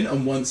accommodation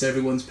and once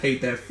everyone's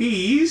paid their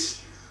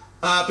fees,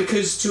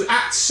 because to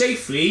act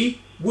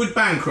safely would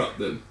bankrupt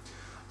them.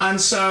 And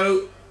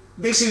so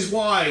this is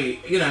why,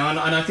 and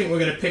I think we're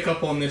going to pick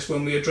up on this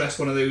when we address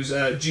one of those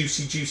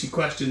juicy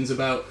questions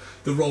about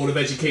the role of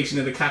education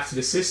in the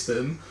capitalist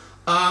system.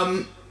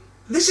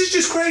 This is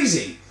just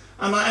crazy.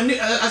 And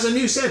as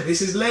Anu said,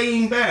 this is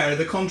laying bare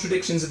the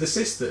contradictions of the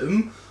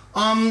system.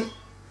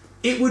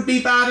 It would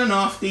be bad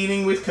enough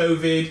dealing with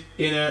COVID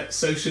in a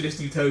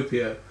socialist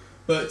utopia,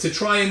 but to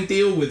try and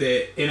deal with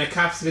it in a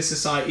capitalist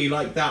society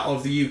like that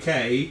of the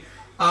UK,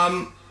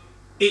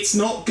 it's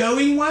not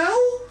going well.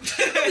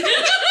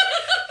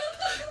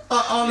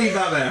 I'll leave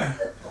that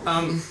there.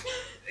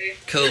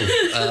 Cool.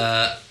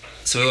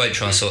 So we won't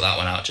try and sort that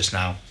one out just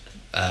now.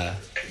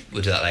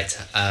 We'll do that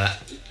later.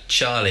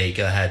 Charlie,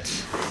 go ahead.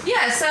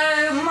 Yeah, so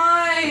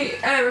my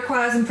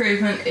requires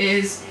improvement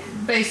is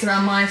based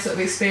around my sort of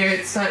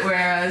experience, like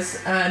whereas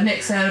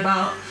Nick said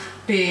about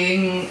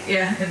being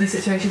in this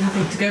situation,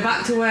 having to go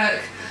back to work,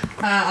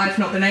 I've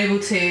not been able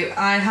to.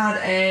 I had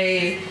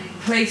a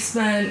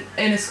placement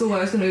in a school where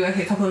I was going to be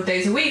working a couple of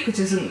days a week, which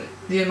isn't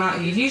the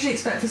amount you'd usually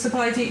expect for a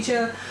supply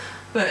teacher,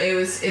 but it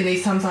was in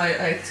these times I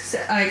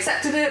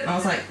accepted it, and I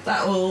was like,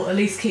 that will at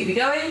least keep me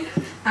going.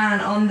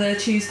 And on the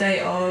Tuesday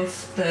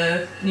of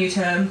the new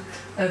term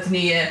of the new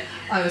year,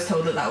 I was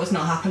told that that was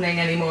not happening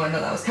anymore and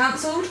that was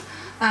cancelled.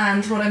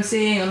 And what I'm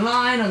seeing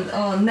online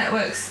on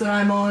networks that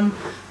I'm on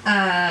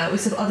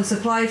with some other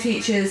supply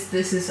teachers,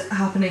 this is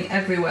happening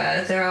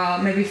everywhere. There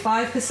are maybe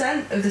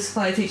 5% of the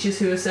supply teachers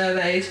who were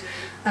surveyed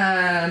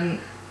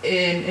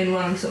in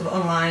one sort of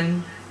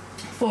online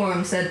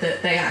forum said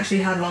that they actually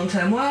had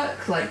long-term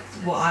work, like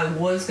what I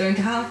was going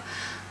to have,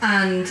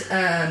 and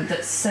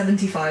that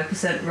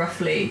 75%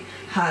 roughly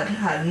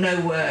had no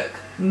work.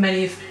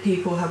 Many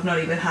people have not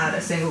even had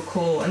a single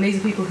call, and these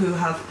are people who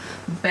have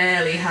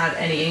barely had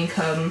any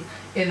income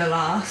in the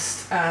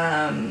last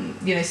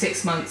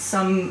 6 months.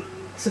 Some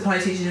supply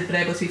teachers have been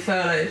able to be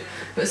furloughed,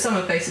 but some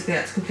have basically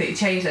had to completely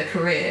change their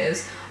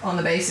careers on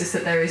the basis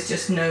that there is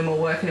just no more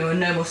work anymore,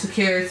 no more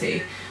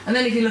security. And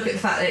then if you look at the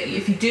fact that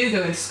if you do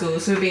go into school,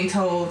 so we're being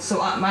told,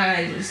 my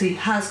agency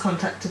has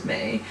contacted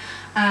me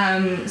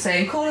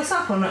saying call us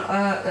up on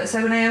at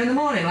 7 a.m. in the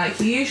morning like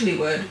you usually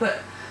would,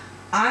 but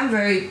I'm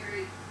very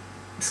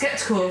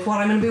sceptical of what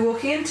I'm going to be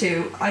walking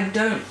into. I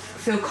don't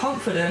feel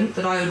confident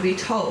that I would be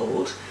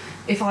told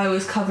if I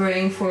was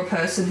covering for a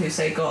person who,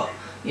 say, got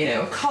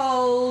a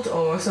cold,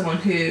 or someone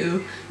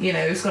who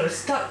has got a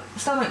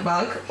stomach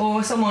bug,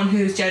 or someone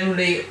who's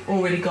generally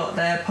already got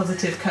their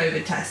positive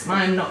COVID test. And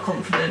I'm not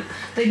confident.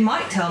 They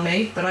might tell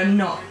me, but I'm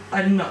not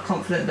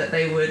confident that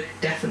they would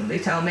definitely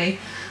tell me.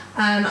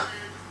 And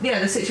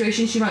the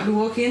situation she might be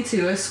walking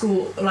into, a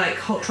school like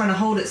trying to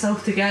hold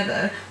itself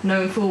together,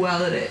 knowing full well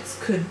that it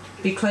could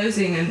be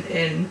closing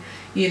in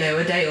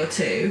a day or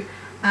two,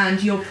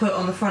 and you're put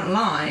on the front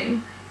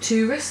line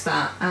to risk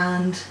that.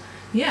 And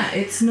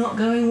it's not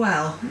going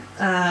well,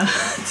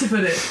 to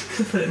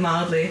put it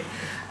mildly,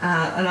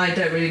 and I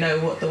don't really know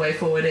what the way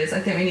forward is. I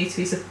think we need to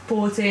be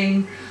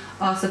supporting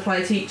our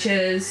supply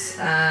teachers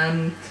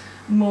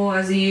more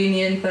as a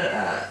union,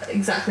 but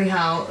exactly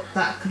how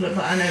that could look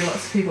like, I know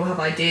lots of people have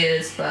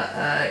ideas, but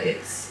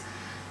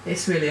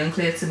it's really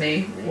unclear to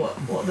me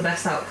what the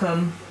best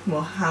outcome,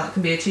 or how it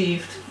can be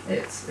achieved.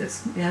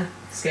 It's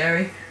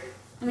scary.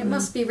 And it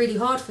must be really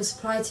hard for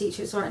supply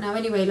teachers right now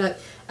anyway. Like,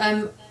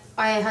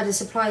 I had a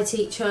supply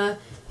teacher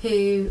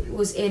who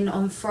was in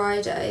on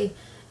Friday,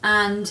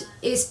 and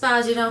it's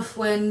bad enough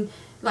when,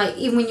 like,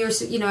 even when you're,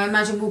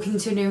 imagine walking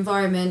into a new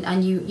environment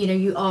and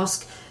you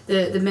ask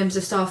the members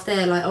of staff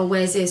there, like, oh,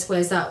 where's this,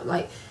 where's that,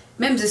 like,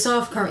 members of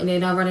staff currently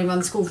now running around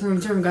the school from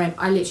room to room going,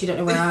 I literally don't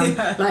know where I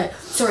am. Like,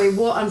 sorry,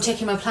 what? I'm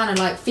checking my planner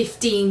like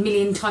 15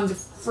 million times a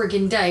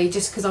friggin' day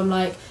just because I'm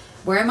like,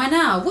 where am I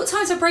now? What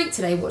time's my break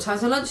today? What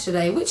time's my lunch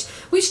today? Which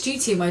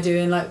duty am I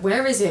doing? Like,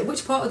 where is it?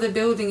 Which part of the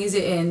building is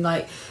it in?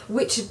 Like,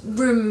 which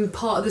room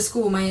part of the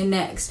school am I in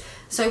next?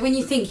 So when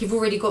you think you've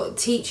already got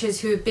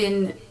teachers who have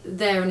been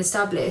there and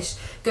established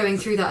going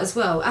through that as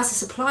well, as a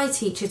supply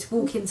teacher to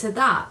walk into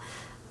that,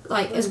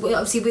 like, as well,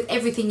 obviously with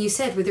everything you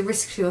said, with the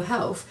risk to your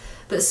health,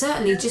 but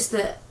certainly just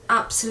the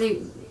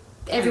absolute,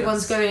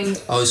 everyone's going...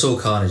 Oh, it's all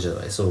carnage, though.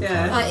 It's all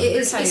carnage. Like,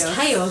 it's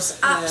chaos.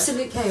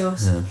 Absolute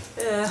chaos.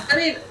 Yeah. I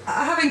mean,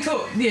 having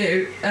taught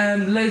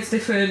loads of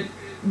different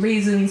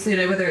reasons,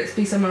 whether it's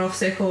be someone off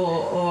sick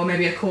or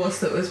maybe a course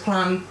that was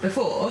planned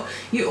before,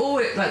 you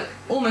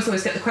almost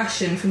always get the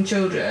question from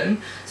children,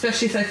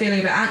 especially if they're feeling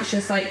a bit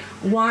anxious, like,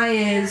 why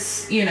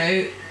is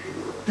the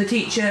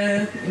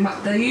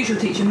usual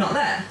teacher not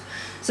there?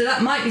 So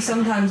that might be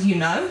sometimes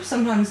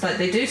sometimes like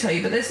they do tell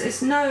you, but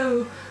it's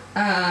no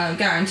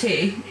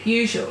guarantee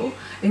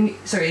in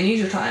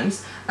usual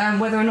times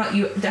whether or not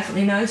you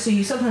definitely know. So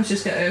you sometimes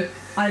just go,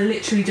 I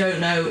literally don't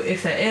know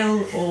if they're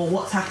ill or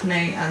what's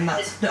happening, and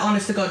that's the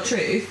honest to God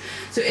truth.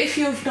 So if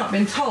you've not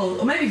been told,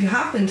 or maybe if you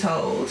have been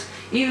told,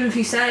 even if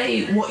you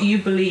say what you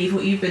believe,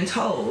 what you've been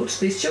told,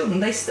 these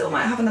children, they still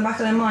might have in the back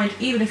of their mind,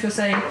 even if you're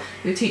saying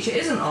your teacher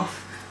isn't off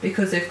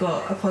because they've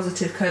got a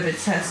positive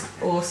COVID test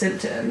or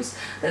symptoms,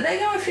 that they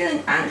go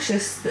feeling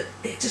anxious, that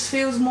it just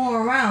feels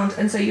more around.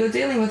 And so you're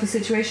dealing with a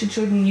situation,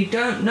 children you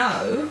don't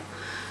know,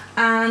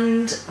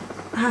 and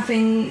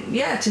having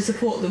to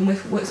support them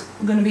with what's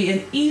going to be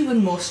an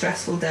even more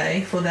stressful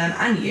day for them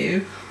and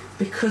you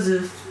because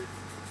of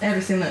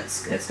everything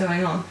that's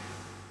going on.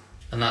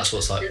 And that's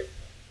what's like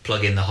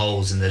plugging the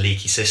holes in the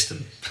leaky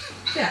system.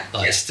 Yeah.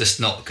 Like it's just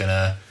not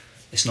gonna.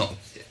 It's not.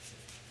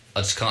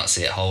 I just can't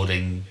see it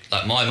holding.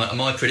 Like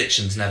my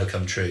predictions never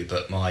come true,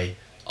 but I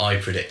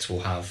predict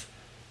we'll have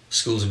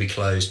schools will be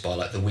closed by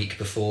like the week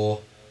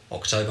before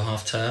October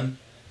half term,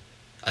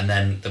 and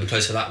then they'll be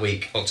closed for that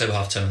week, October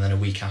half term, and then a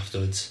week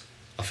afterwards.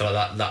 I feel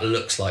like that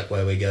looks like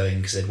where we're going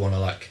because they'd want to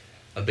like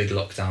a big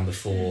lockdown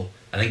before,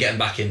 and then get them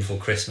back in before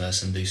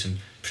Christmas and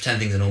pretend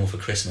things are normal for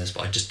Christmas.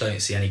 But I just don't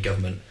see any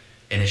government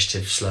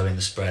initiative slowing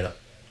the spread up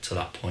to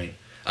that point.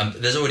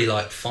 There's already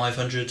like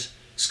 500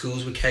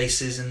 schools with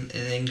cases in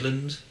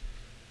England,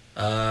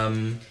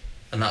 and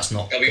that's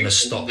not going to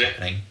stop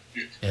happening.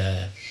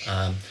 Yeah.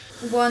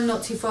 One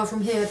not too far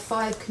from here had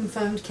 5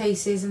 confirmed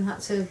cases and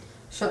had to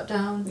shut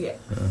down. Yeah.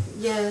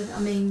 Yeah, I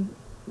mean,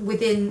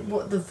 within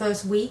the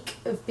first week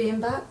of being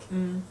back.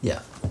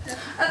 Yeah.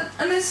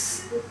 And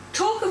there's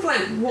talk of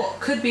like what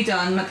could be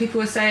done. Like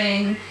people were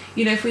saying,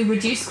 if we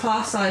reduced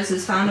class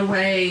sizes, found a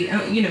way.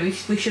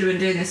 We should have been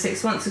doing this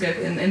 6 months ago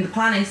in the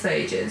planning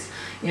stages.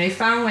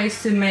 Found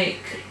ways to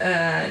make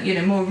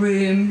more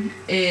room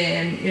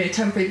in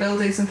temporary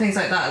buildings and things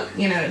like that.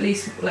 At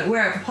least like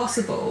wherever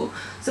possible.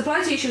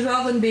 Supply teachers,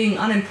 rather than being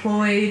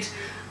unemployed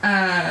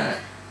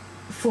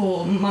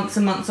for months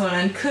and months on,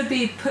 and could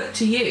be put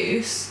to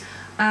use.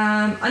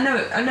 I know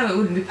it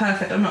wouldn't be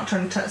perfect. I'm not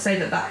trying to say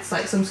that that's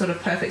like some sort of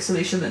perfect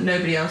solution that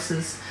nobody else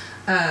has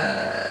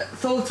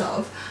thought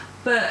of,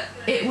 but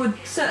it would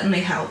certainly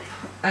help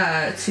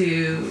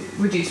to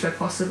reduce where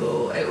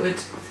possible.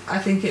 I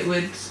think it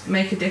would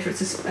make a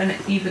difference, and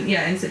even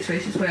in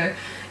situations where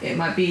it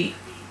might be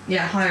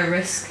higher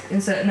risk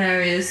in certain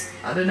areas.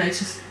 I don't know,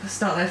 just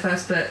start there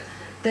first, but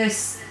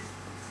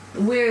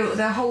we're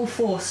the whole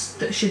force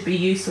that should be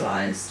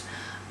utilised,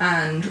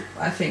 and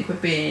I think we're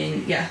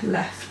being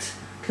left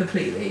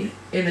completely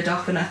in the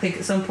dark. And I think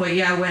at some point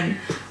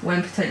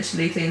when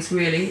potentially things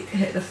really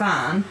hit the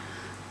fan,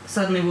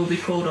 suddenly we'll be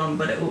called on,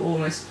 but it will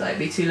almost like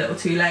be too little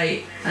too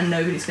late, and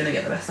nobody's going to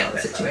get the best out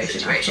of the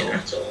situation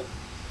at all.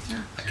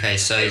 Okay,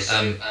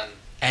 so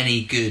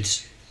any good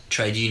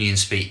trade union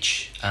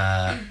speech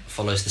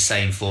follows the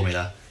same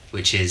formula,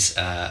 which is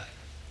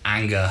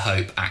anger,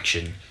 hope,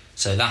 action.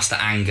 So that's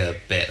the anger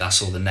bit,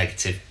 that's all the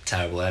negative,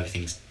 terrible,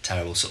 everything's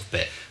terrible sort of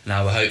bit.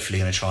 Now we're hopefully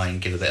going to try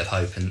and give a bit of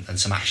hope and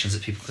some actions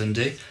that people can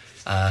do.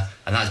 And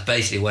that's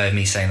basically a way of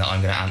me saying that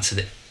I'm going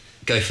to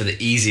go for the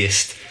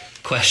easiest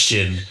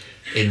question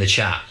in the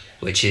chat,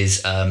 which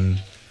is,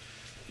 can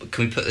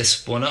we put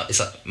this one up?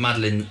 It's like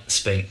Madeline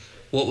Spink.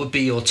 What would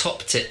be your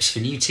top tips for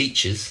new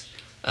teachers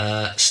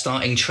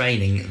starting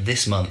training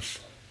this month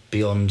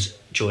beyond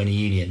join a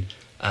union?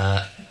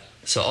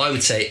 So I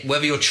would say,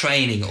 whether you're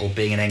training or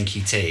being an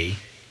NQT,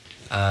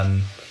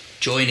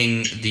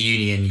 joining the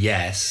union,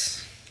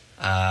 yes.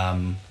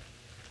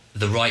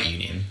 The right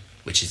union,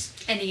 which is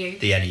NEU.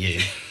 The NEU.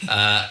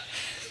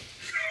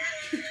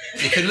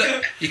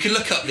 You can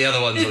look up the other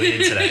ones on the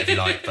internet if you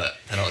like, but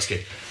they're not as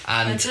good.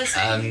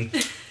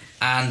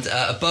 And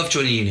above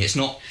joining a union, it's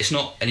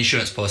not an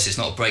insurance policy, it's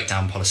not a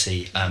breakdown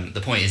policy.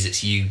 The point is,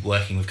 it's you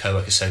working with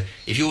co-workers. So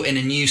if you're in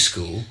a new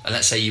school, and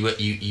let's say you were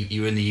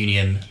in the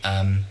union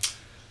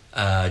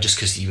just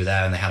because you were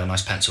there and they had a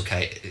nice pencil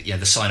case,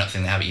 the sign-up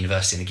thing they have at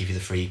university, and they give you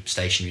the free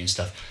stationery and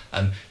stuff.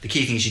 The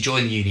key thing is you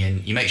join the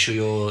union, you make sure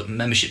your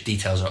membership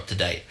details are up to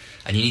date,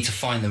 and you need to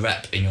find the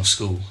rep in your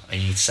school,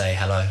 and you need to say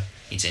hello,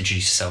 you need to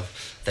introduce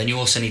yourself. Then you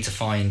also need to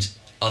find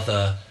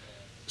other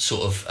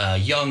sort of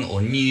young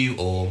or new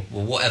or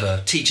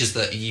whatever teachers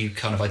that you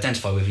kind of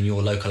identify with in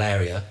your local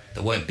area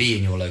that won't be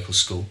in your local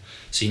school.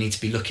 So you need to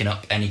be looking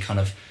up any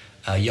kind of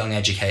young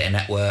educator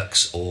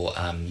networks, or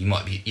you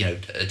might be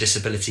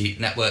disability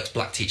networks,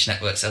 black teacher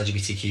networks,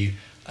 LGBTQ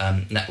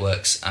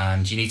networks,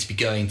 and you need to be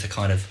going to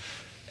kind of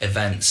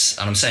events.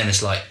 And I'm saying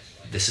this like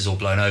this is all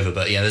blown over,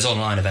 but there's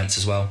online events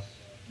as well.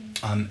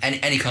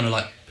 Any kind of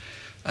like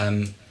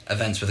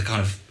events with a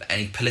kind of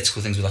any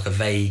political things with like a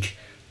vague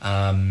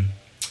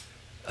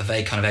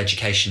kind of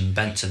education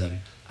bent to them,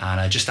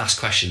 and just ask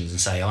questions and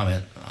say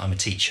I'm a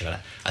teacher,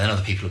 and then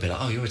other people will be like,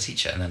 oh, you're a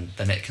teacher, and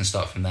then it can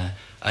start from there.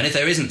 And if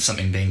there isn't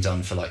something being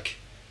done for like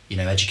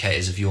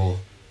educators of your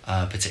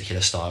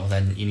particular style,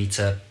 then you need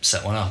to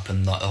set one up.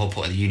 And like the whole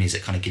point of the uni is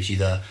it kind of gives you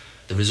the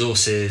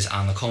resources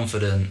and the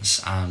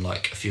confidence and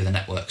like a few of the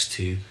networks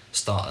to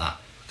start that,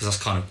 because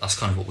that's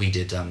kind of what we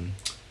did a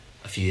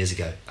few years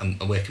ago, and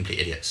we're complete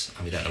idiots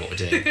and we don't know what we're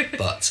doing.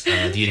 But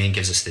the union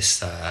gives us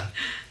this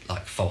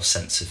like false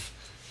sense of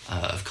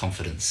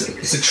confidence.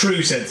 It's a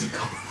true sense of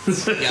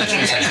confidence. Yeah, a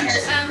true sense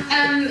of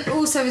confidence.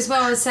 Also, as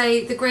well, I'd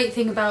say the great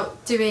thing about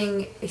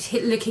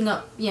looking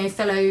up,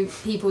 fellow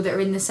people that are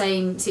in the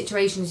same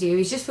situation as you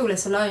is just feel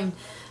less alone.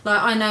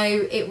 Like, I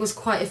know it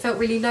felt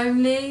really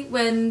lonely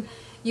when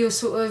you're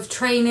sort of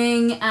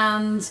training,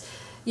 and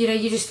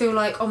you just feel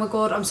like, oh my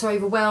god, I'm so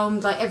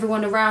overwhelmed. Like,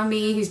 everyone around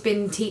me who's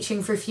been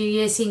teaching for a few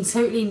years seems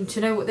totally to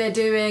know what they're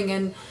doing,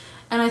 and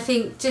And I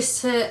think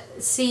just to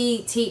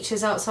see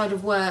teachers outside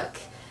of work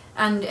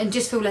and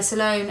just feel less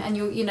alone, and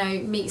you'll, you know,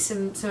 meet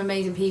some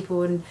amazing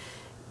people, and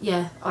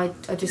yeah, I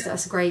just,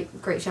 that's a great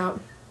shout.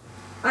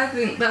 I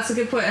think that's a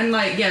good point, and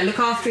like, yeah, look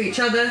after each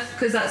other,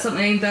 because that's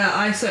something that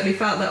I certainly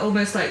felt that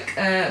almost like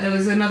there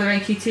was another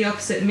NQT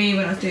opposite me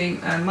when I was doing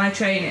my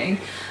training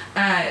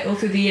all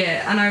through the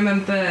year, and I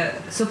remember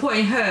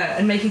supporting her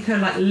and making her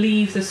like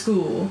leave the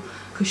school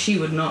because she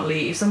would not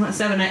leave. Sometimes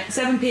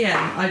 7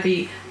 p.m. I'd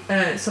be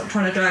sort of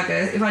trying to drag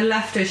her. If I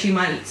left her, she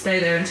might stay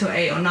there until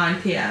 8 or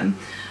 9 p.m.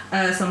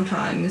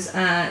 Sometimes.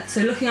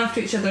 So looking after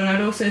each other, and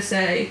I'd also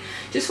say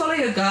just follow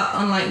your gut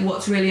on like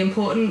what's really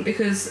important,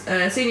 because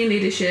senior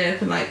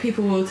leadership and like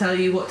people will tell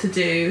you what to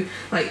do,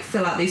 like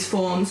fill out these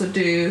forms or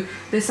do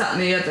this, that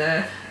and the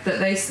other, that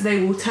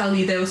they will tell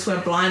you, they will swear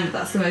blind that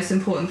that's the most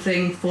important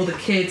thing for the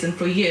kids and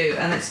for you,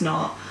 and it's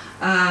not.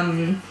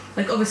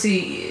 Like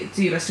obviously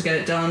do your best to get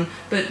it done,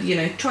 but you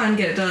know, try and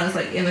get it done as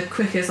like in the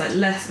quickest, like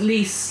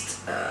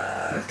least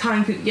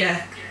time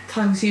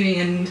consuming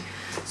and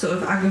sort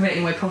of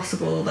aggravating way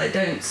possible. Like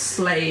don't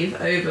slave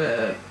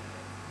over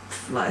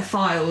like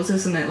files,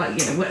 isn't it? Like,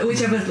 you know,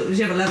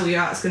 whichever level you're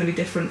at, it's going to be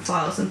different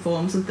files and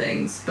forms and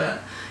things, but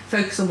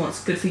focus on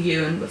what's good for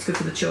you and what's good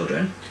for the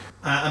children.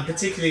 And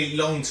particularly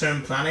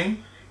long-term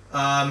planning.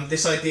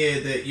 This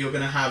idea that you're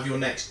going to have your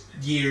next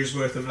year's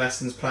worth of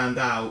lessons planned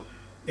out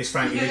is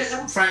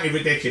frankly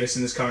ridiculous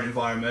in this current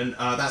environment.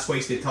 That's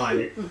wasted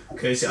time,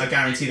 because I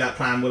guarantee that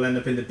plan will end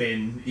up in the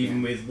bin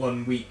even with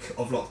 1 week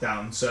of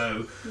lockdown.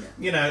 So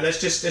you know, let's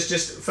just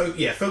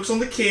focus on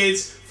the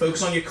kids,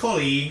 focus on your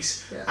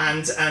colleagues,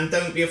 and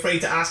don't be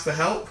afraid to ask for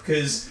help,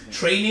 because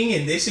training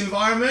in this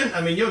environment,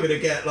 I mean, you're gonna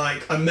get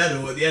like a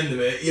medal at the end of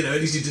it. You know,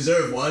 at least you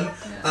deserve one.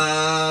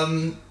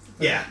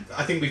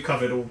 I think we've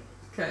covered all.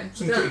 Okay.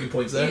 Some pretty good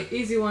points there.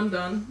 Easy one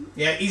done.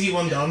 Yeah, easy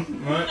one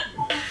done. Right.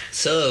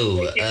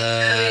 So,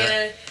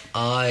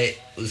 I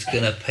was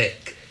gonna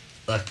pick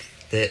like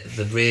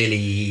the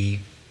really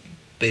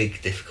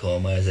big difficult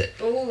one. Where is it?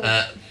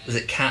 Was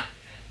it Cat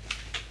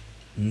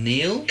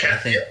Neil? I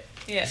think.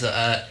 Yeah.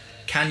 So,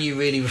 can you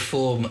really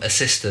reform a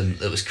system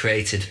that was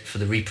created for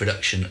the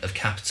reproduction of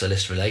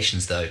capitalist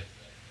relations, though?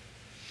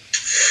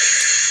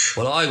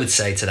 Well, I would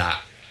say to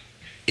that,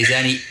 is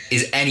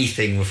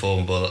anything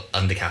reformable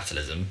under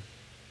capitalism?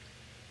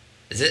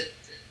 Is it?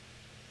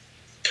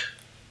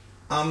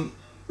 I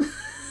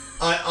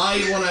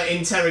want to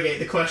interrogate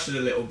the question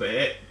a little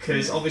bit,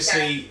 because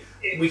obviously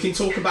we can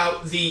talk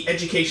about the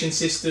education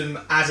system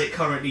as it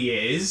currently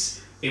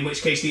is, in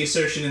which case the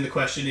assertion in the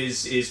question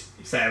is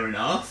fair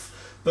enough.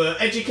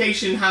 But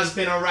education has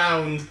been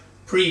around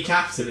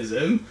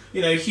pre-capitalism.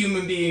 You know,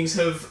 human beings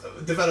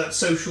have developed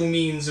social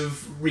means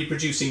of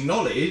reproducing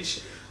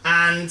knowledge,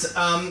 and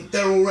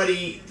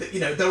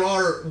there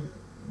are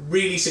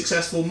really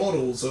successful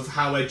models of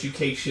how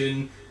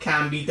education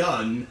can be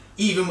done,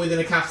 even within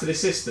a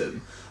capitalist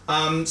system.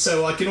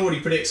 So I can already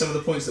predict some of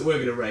the points that we're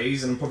going to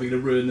raise, and I'm probably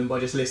going to ruin them by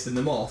just listing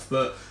them off.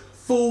 But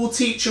full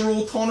teacher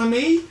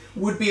autonomy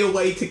would be a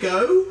way to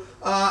go.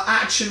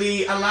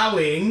 Actually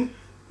allowing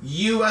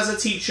you as a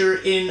teacher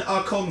in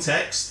a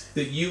context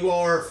that you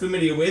are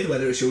familiar with,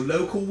 whether it's your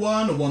local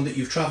one or one that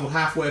you've travelled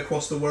halfway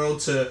across the world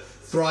to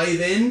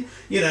thrive in,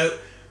 you know,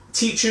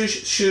 teachers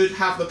should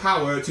have the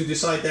power to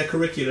decide their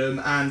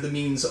curriculum and the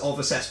means of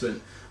assessment.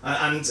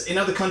 And in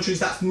other countries,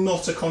 that's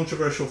not a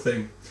controversial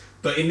thing.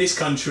 But in this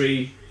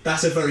country,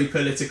 that's a very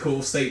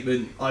political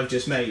statement I've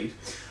just made.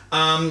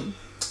 And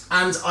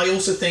I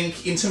also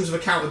think, in terms of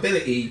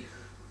accountability,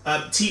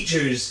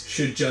 teachers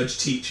should judge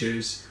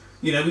teachers.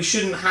 You know, we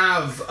shouldn't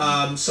have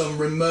some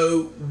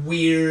remote,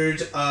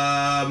 weird,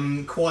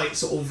 quite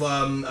sort of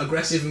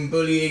aggressive and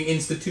bullying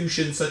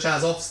institution such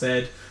as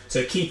Ofsted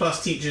to keep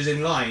us teachers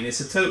in line. It's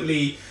a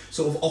totally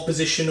sort of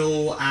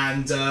oppositional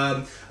and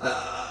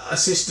a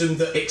system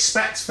that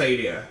expects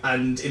failure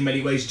and in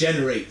many ways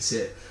generates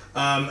it.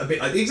 A bit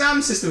like the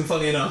exam system,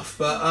 funny enough.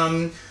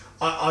 But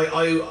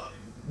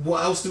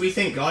what else do we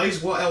think,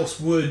 guys? What else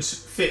would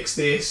fix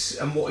this,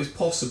 and what is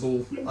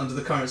possible under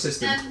the current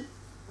system?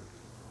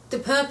 The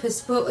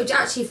purpose, but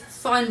actually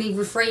finally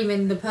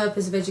reframing the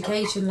purpose of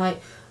education,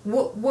 like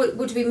what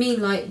do we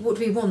mean, like what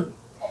do we want?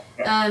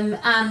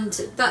 And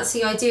that's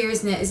the idea,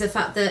 isn't it, is the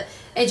fact that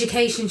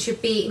education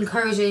should be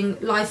encouraging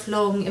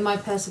lifelong, in my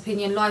personal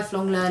opinion,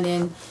 lifelong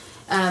learning,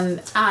 and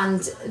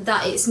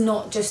that it's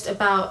not just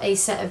about a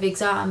set of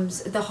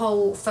exams. The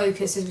whole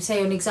focus, as we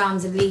say, on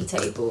exams and league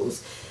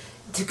tables,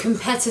 to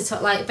competitor,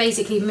 like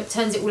basically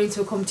turns it all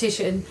into a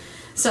competition.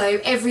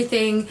 So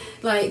everything,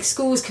 like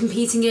schools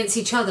competing against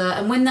each other,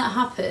 and when that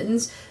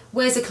happens,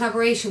 where's the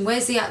collaboration?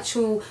 Where's the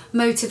actual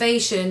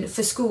motivation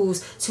for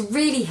schools to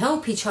really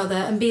help each other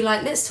and be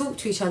like, let's talk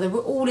to each other.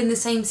 We're all in the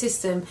same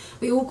system.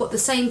 We all got the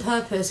same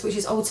purpose, which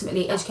is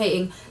ultimately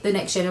educating the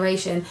next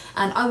generation.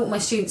 And I want my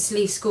students to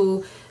leave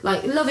school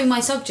like loving my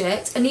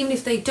subject, and even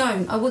if they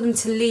don't, I want them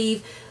to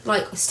leave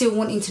like still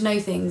wanting to know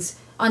things,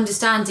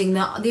 understanding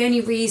that the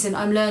only reason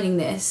I'm learning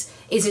this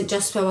isn't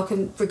just so I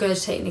can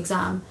regurgitate an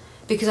exam.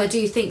 Because I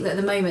do think that at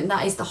the moment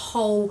that is the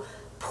whole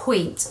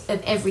point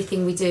of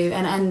everything we do,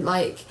 and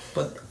like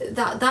But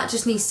that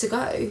just needs to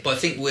go. But I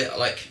think we're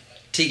like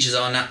teachers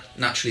are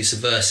naturally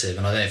subversive,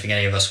 and I don't think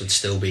any of us would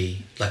still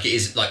be like, it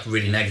is like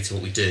really negative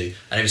what we do.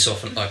 And every so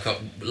often, like a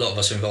lot of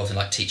us are involved in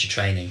like teacher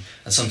training,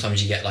 and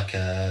sometimes you get like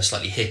a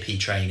slightly hippie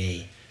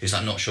trainee who's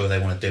like not sure they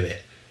want to do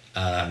it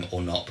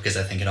or not, because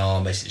they're thinking, oh,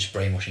 I'm basically just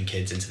brainwashing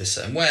kids into this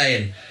certain way.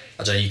 And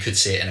I don't know, you could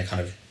see it in a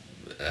kind of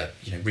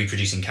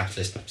reproducing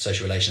capitalist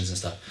social relations and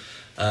stuff.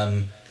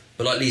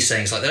 But like Lee's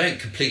saying, it's like they don't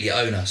completely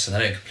own us, and they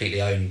don't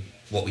completely own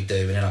what we do,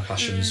 and in our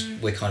classrooms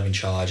we're kind of in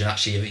charge. And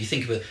actually, if you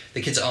think of it,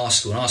 the kids at our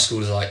school, and our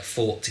school is like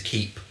fought to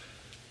keep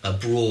a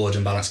broad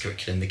and balanced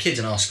curriculum. The kids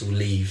in our school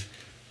leave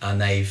and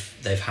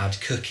they've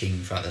had cooking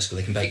throughout their school.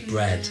 They can bake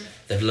bread.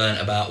 They've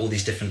learnt about all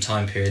these different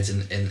time periods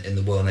in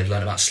the world, and they've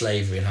learnt about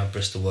slavery and how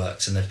Bristol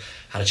works, and they've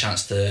had a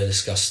chance to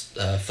discuss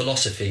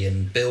philosophy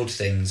and build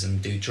things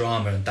and do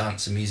drama and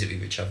dance and music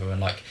with each other. And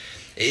like,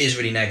 it is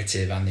really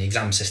negative, and the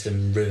exam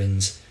system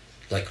ruins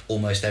like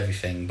almost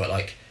everything. But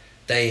like,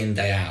 day in,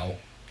 day out,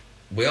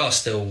 we are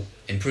still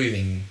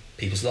improving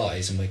people's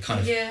lives, and we're kind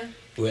of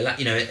we're like,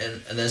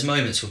 and there's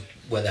moments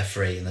where they're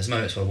free, and there's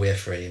moments where we're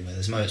free, and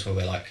there's moments where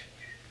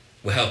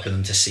we're helping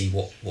them to see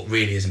what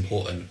really is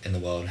important in the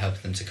world, and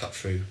helping them to cut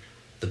through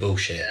the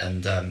bullshit.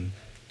 And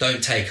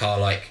don't take our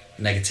like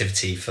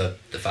negativity for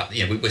the fact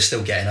that we're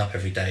still getting up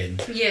every day and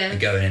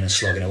going in and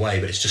slogging away,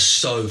 but it's just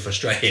so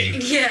frustrating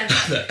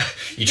that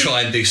you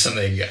try and do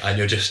something and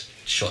you're just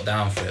shot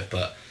down for it.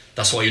 But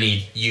that's why you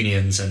need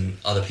unions and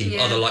other people,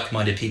 other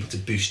like-minded people, to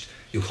boost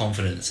your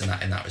confidence in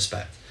that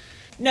respect.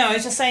 No, I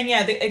was just saying,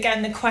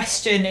 the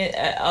question,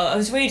 I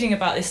was reading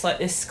about this, like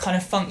this kind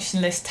of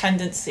functionalist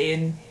tendency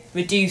in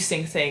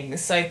reducing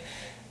things. So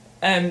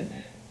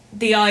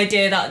the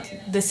idea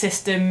that the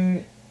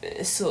system,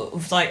 sort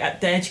of like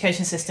the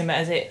education system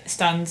as it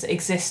stands,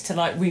 exists to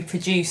like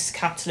reproduce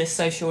capitalist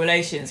social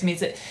relations,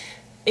 means that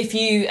if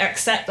you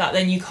accept that,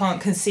 then you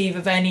can't conceive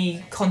of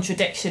any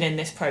contradiction in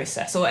this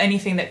process or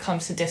anything that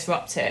comes to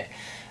disrupt it.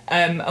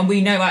 And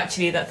we know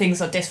actually that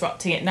things are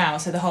disrupting it now.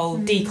 So the whole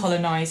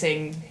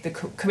decolonising the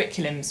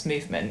curriculums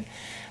movement,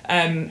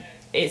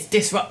 it's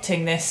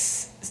disrupting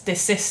this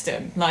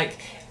system. Like,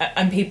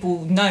 and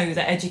people know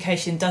that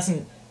education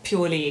doesn't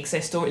purely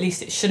exist, or at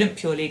least it shouldn't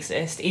purely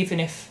exist, even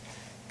if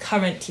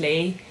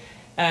currently,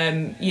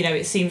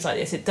 it seems like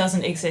this. It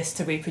doesn't exist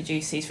to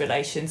reproduce these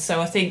relations.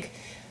 So I think,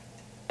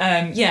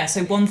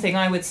 so one thing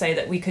I would say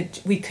that we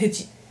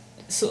could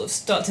sort of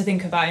start to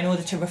think about in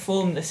order to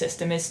reform the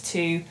system is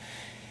to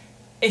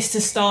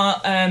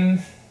start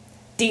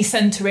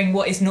decentering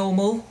what is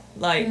normal,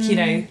 like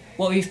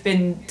what we've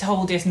been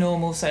told is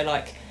normal. So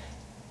like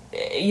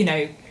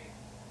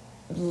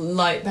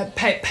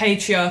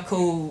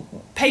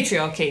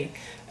patriarchy,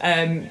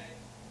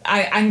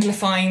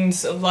 Anglophines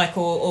sort of like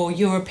or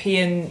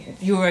European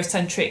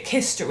Eurocentric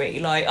history.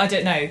 Like, I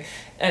don't know,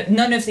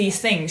 none of these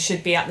things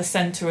should be at the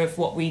centre of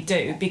what we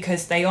do,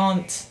 because they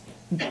aren't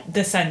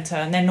the centre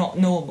and they're not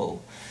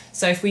normal.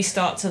 So if we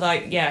start to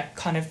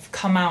kind of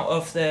come out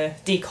of the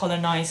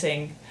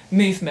decolonising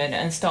movement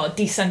and start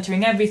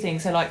decentering everything,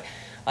 so like,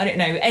 I don't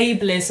know,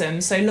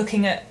 ableism, so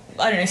looking at,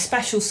 I don't know,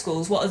 special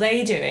schools, what are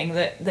they doing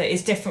that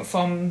is different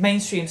from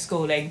mainstream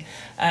schooling?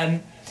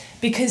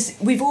 Because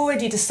we've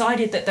already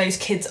decided that those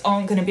kids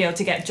aren't going to be able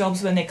to get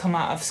jobs when they come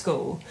out of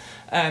school.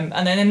 And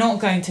then they're not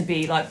going to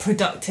be like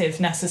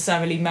productive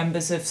necessarily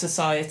members of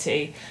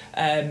society,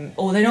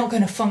 or they're not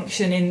going to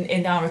function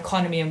in our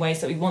economy in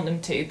ways that we want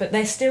them to, but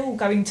they're still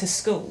going to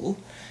school.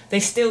 They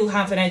still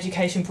have an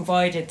education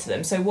provided to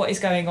them. So what is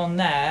going on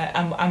there,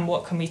 and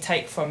what can we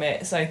take from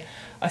it? So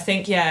I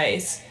think,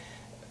 it's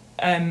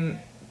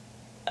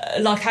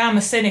like, I am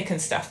a cynic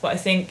and stuff, but I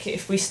think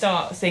if we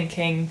start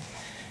thinking,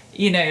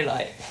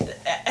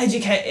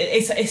 educate,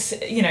 it's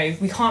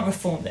we can't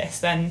reform this,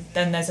 then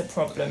there's a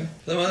problem.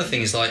 The other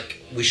thing is, like,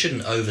 we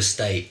shouldn't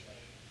overstate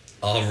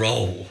our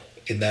role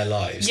in their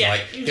lives. The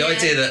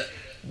idea that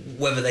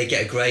whether they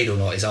get a grade or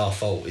not is our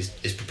fault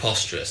is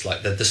preposterous.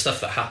 Like, the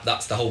stuff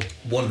that's the whole,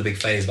 one of the big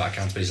failures about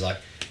accountability is, like,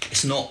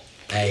 it's not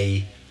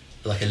a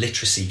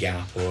literacy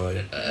gap or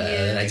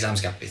an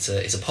exams gap. It's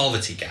a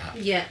poverty gap.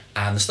 Yeah.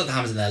 And the stuff that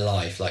happens in their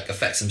life, like,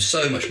 affects them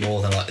so much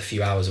more than like the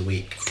few hours a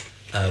week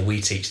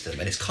we teach them.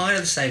 And it's kind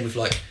of the same with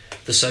like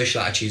the social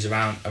attitudes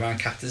around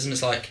capitalism.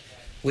 It's like,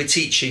 we're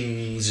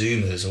teaching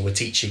Zoomers, or we're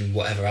teaching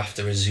whatever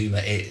after a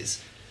Zoomer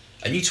is,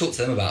 and you talk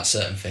to them about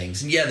certain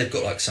things, and they've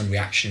got like some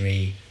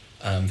reactionary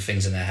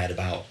things in their head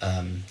about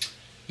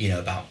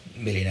about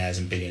millionaires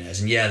and billionaires,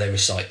 and they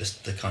recite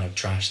the kind of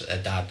trash that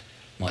their dad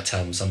might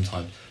tell them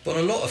sometimes. But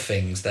on a lot of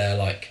things, they're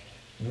like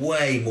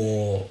way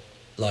more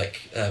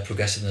like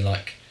progressive than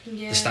like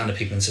the standard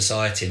people in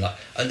society, and like,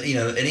 and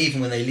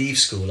even when they leave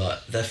school,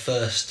 like their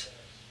first,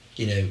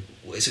 they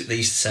used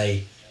to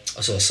say,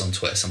 I saw this on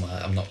Twitter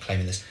somewhere, I'm not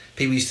claiming this,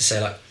 people used to say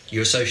like,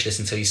 you're a socialist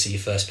until you see your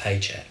first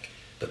paycheck,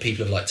 but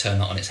people have like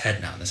turned that on its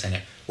head now, and they're saying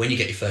like, when you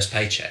get your first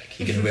paycheck,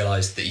 you're going to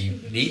realise that you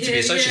need to be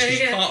a socialist, because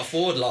you can't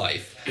afford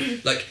life.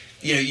 Like,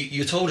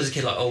 you're told as a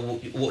kid, like, oh,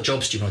 what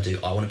jobs do you want to do?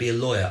 I want to be a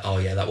lawyer. Oh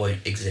yeah, that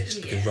won't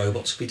exist because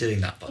robots will be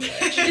doing that, by the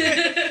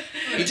way.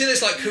 You do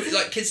this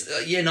like kids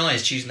year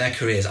 9s choosing their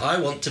careers. I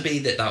want to be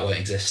that. That won't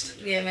exist.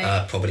 Yeah,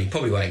 maybe.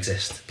 Probably won't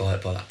exist by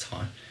that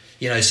time.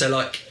 So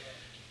like,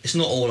 it's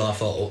not all our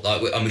fault.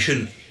 Like, and we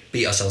shouldn't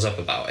beat ourselves up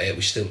about it.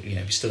 We still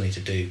need to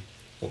do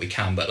what we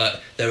can. But like,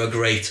 there are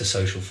greater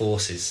social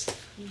forces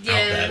out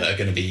there that are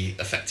going to be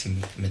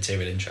affecting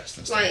material interest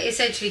and stuff. Like,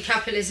 essentially,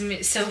 capitalism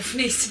itself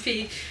needs to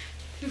be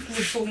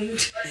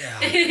reformed. Yeah.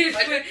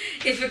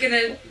 if we're going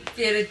to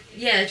be able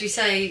to, as you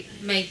say,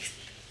 make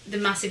the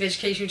massive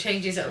educational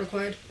changes that are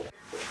required.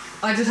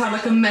 I just had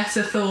like a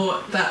meta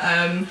thought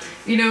that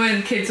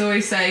when kids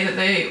always say that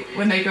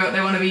when they grow up they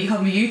want to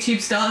become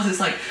YouTube stars, it's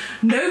like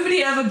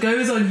nobody ever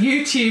goes on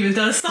YouTube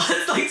and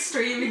starts like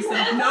streaming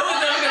stuff. No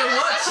one's ever gonna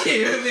watch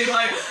you and be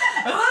like,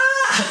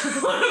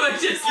 what have I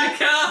just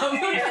become?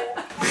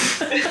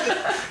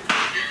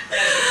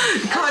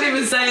 You can't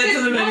even say it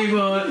to them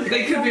anymore.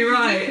 They could be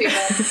right.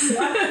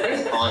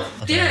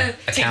 Yeah.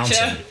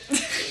 Accountant.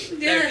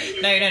 Yeah.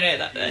 No, I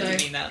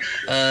didn't mean that.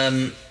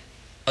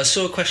 I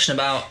saw a question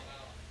about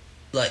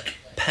like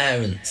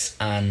parents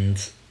and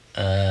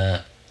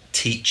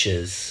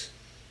teachers.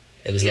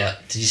 It was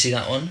like, did you see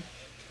that one?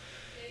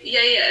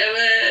 Yeah,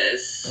 it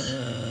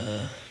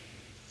was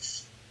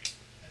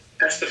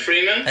Esther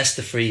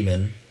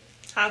Freeman.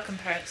 How can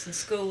parents and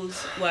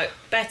schools work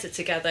better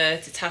together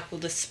to tackle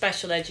the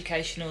special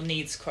educational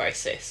needs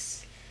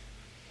crisis?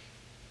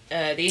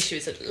 The issue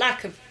is a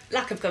lack of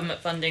government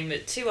funding,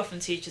 that too often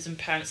teachers and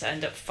parents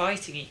end up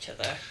fighting each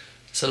other.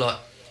 So like,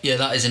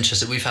 that is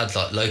interesting. We've had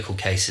like local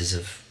cases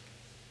of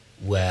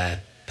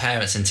where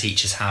parents and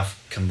teachers have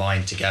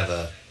combined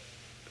together.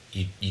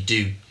 You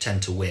do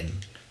tend to win.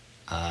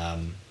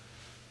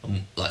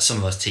 Like some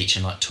of us teach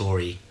in like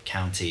Tory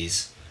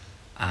counties,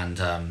 and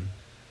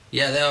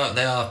they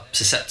are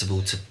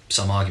susceptible to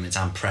some arguments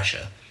and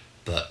pressure,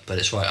 but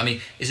it's right. I mean,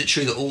 is it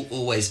true that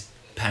always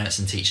parents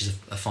and teachers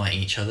are fighting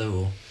each other,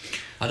 or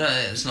I don't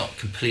know, it's not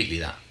completely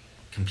like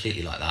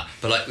that,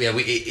 but like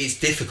it's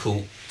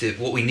difficult.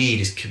 What we need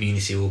is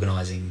community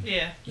organising.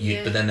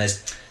 But then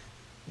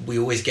we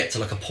always get to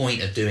like a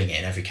point of doing it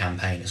in every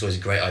campaign. It's always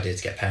a great idea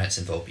to get parents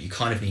involved, but you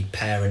kind of need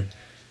parent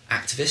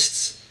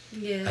activists.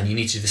 And you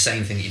need to do the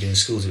same thing that you do in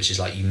schools, which is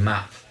like you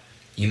map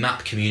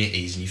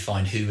communities and you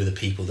find who are the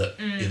people that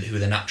who are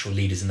the natural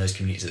leaders in those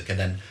communities that can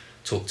then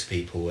talk to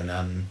people.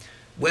 And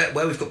where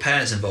we've got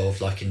parents involved,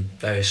 like in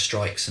various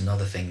strikes and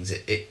other things,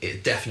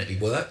 it definitely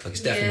worked. Like,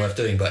 it's definitely worth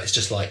doing, but it's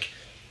just like,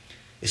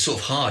 it's sort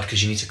of hard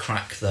because you need to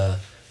crack the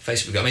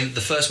Facebook. I mean,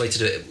 the first way to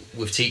do it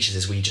with teachers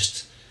is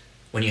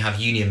when you have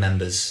union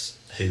members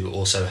who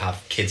also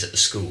have kids at the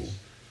school,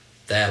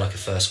 they're like a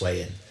first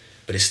way in,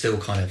 but it's still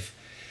kind of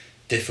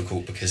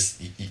difficult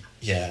because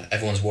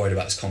everyone's worried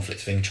about this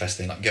conflict of interest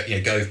thing. Like,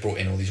 Gove brought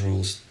in all these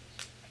rules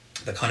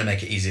that kind of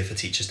make it easier for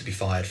teachers to be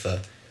fired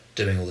for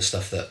doing all the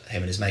stuff that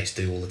him and his mates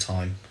do all the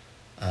time,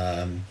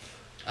 and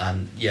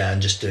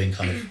just doing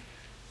kind of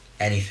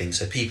anything.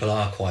 So people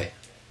are quite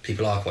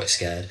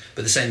scared,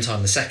 but at the same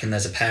time, the second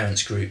there's a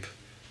parents group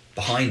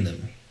behind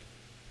them,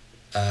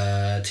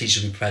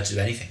 teachers will be prepared to do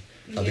anything.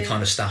 Like the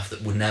kind of staff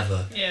that would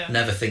never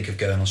think of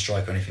going on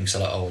strike or anything. So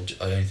like,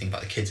 I only think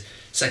about the kids.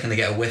 Second they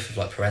get a whiff of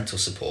like parental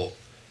support,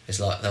 it's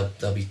like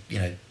they'll be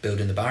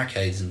building the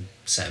barricades and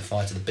setting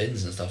fire to the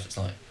bins and stuff. It's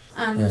like,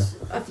 and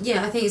I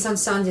think it's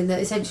understanding that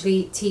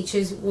essentially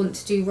teachers want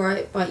to do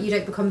right, but you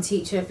don't become a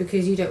teacher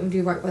because you don't want to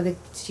do right by the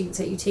students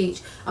that you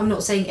teach. I'm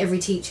not saying every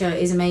teacher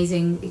is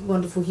amazing,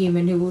 wonderful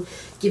human who will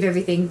give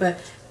everything, but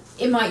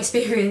in my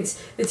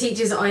experience, the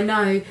teachers that I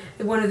know,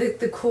 one of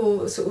the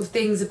core sort of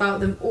things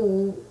about them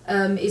all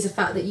is the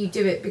fact that you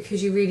do it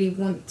because you really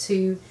want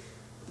to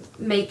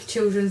make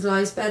children's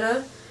lives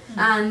better.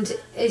 And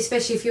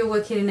especially if you're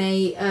working in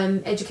a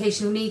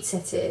educational needs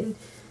setting,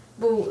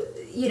 well,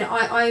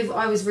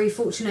 I was very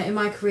fortunate in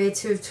my career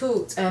to have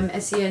taught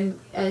SEN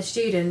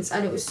students,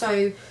 and it was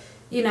so,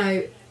 and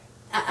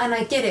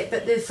I get it,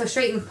 but the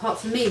frustrating part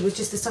for me was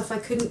just the stuff I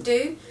couldn't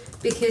do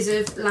because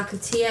of lack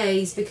of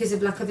TAs, because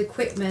of lack of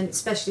equipment,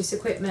 specialist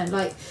equipment,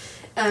 like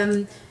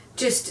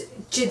just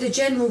the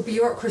general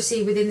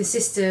bureaucracy within the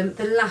system,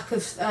 the lack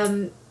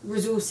of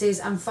resources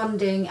and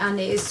funding, and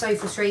it is so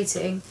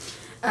frustrating.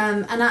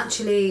 And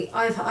actually,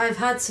 I've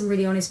had some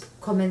really honest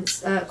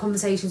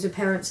conversations with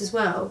parents as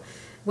well,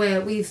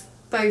 where we've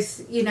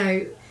both,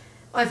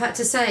 I've had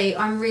to say,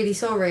 I'm really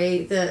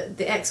sorry that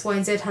the X, Y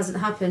and Z hasn't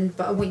happened,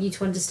 but I want you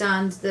to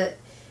understand that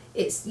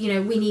it's,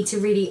 we need to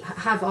really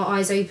have our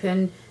eyes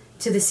open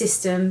to the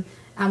system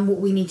and what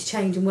we need to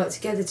change and work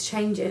together to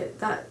change it.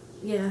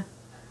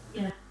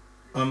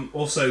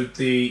 Also,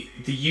 the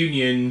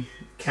union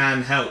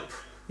can help.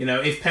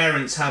 If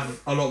parents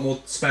have a lot more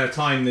spare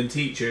time than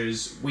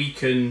teachers, we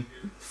can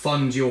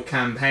fund your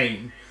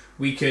campaign.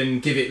 We can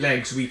give it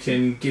legs. We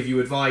can give you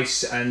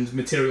advice and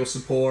material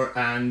support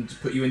and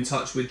put you in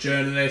touch with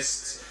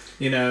journalists.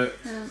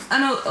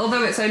 And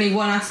although it's only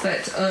one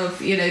aspect of,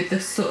 the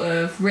sort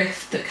of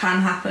rift that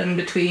can happen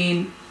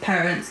between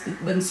parents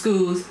and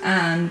schools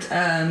and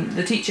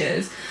the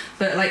teachers,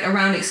 but like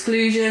around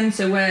exclusion,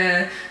 so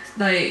where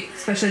like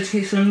special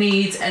educational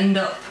needs end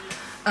up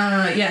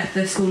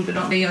the school but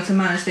not being able to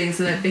manage things,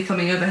 so they're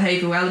becoming a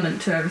behavioural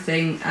element to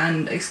everything,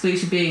 and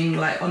exclusion being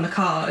like on the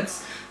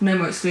cards. No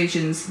More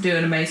Exclusions do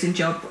an amazing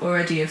job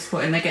already of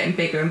supporting. They're getting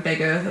bigger and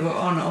bigger. They were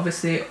on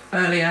obviously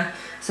earlier,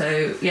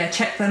 so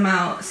check them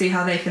out, see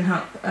how they can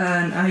help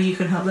and how you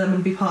can help them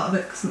and be part of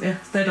it,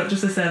 because they're not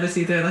just a service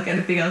either, like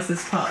anything else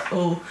is part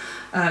all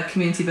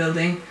community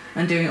building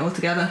and doing it all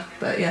together.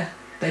 But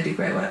they do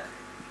great work.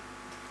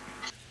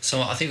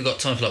 So I think we've got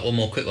time for like one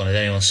more quick one. If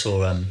anyone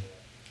saw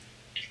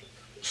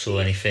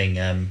anything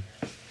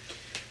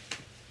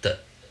that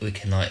we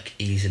can like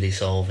easily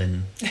solve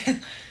in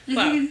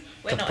Well,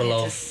 a couple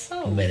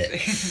of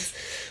minutes.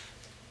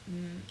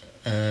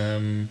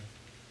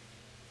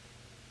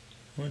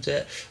 What's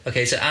it?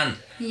 Okay, so Anne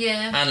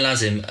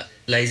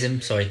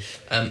Lazim, sorry.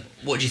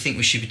 What do you think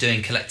we should be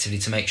doing collectively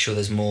to make sure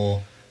there's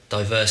more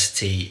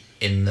diversity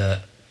in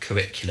the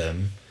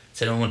curriculum?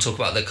 Does anyone want to talk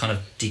about the kind of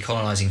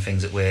decolonising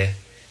things that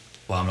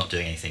I'm not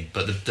doing anything,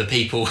 but the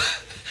people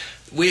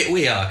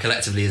we are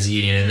collectively as a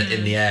union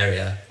in the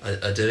area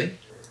are doing?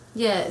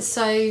 Yeah,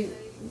 so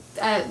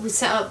we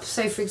set up,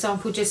 so for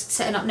example, just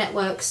setting up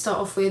networks, start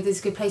off with, is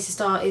a good place to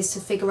start, is to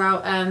figure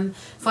out,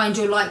 find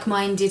your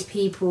like-minded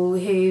people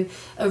who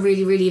are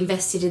really, really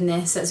invested in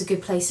this. That's a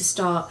good place to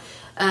start.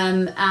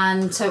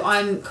 And so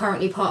I'm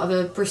currently part of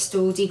a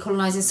Bristol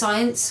Decolonising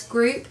Science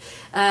group,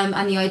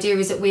 and the idea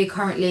is that we're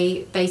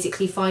currently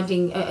basically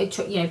finding,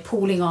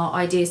 pooling our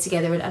ideas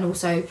together, and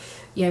also,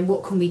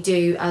 what can we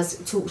do as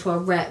talk to our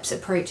reps,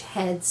 approach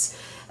heads,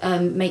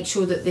 make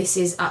sure that this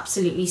is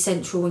absolutely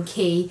central and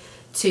key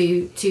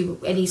to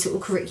any sort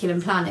of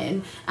curriculum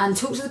planning, and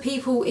talk to the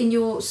people in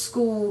your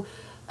school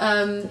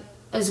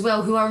as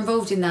well who are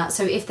involved in that.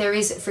 So if there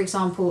is, for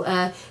example,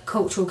 a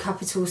cultural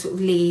capital sort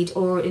of lead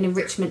or an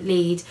enrichment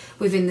lead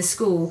within the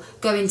school,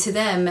 go into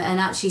them and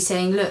actually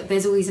saying, look,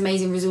 there's all these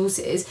amazing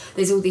resources,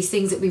 there's all these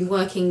things that we've been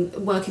working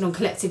on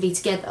collectively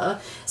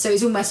together. So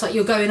it's almost like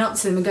you're going up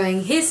to them and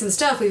going, here's some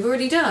stuff we've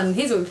already done,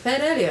 here's what we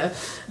prepared earlier.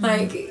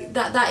 Like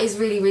that is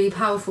really, really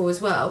powerful as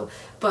well.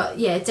 But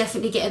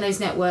definitely getting those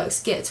networks,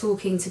 get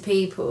talking to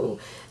people,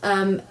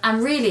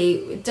 and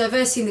really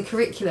diversity in the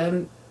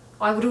curriculum.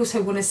 I would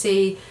also want to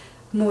see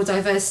more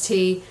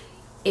diversity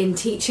in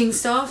teaching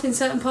staff in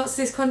certain parts of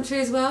this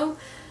country as well,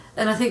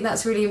 and I think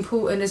that's really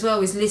important as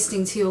well, is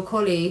listening to your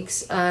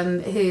colleagues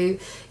who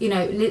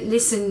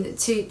listen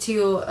to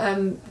your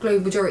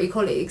global majority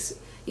colleagues.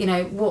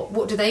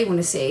 What do they want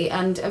to see,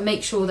 and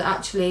make sure that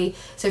actually,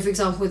 so for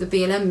example with the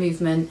BLM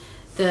movement,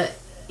 that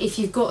if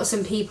you've got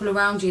some people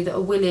around you that are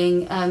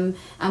willing and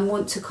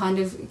want to kind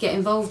of get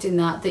involved in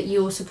that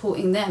you're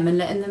supporting them and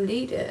letting them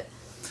lead it,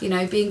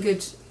 being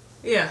good.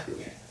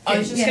 I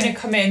was just going to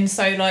come in,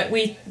 so like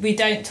we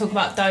don't talk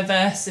about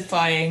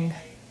diversifying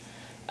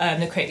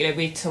the curriculum,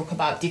 we talk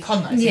about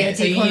decolonising it,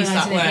 so you use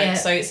that word,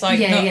 so it's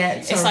like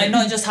it's like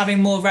not just having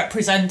more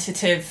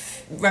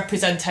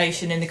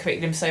representation in the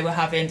curriculum, so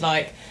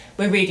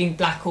we're reading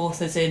black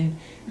authors in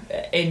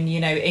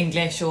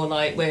English, or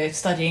like we're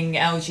studying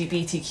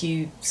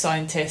LGBTQ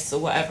scientists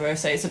or whatever,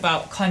 so it's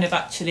about kind of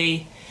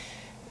actually,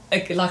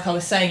 like I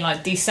was saying,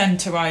 like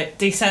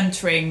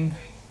decentering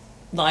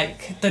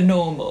like the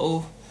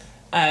normal,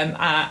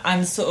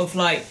 and sort of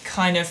like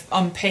kind of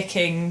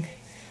unpicking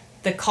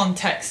the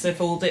context of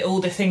all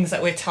the things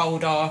that we're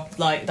told are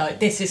like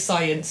this is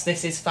science,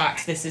 this is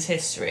fact, this is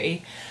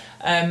history,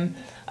 and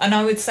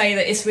I would say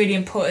that it's really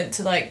important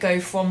to like go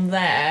from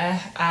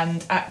there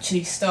and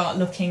actually start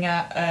looking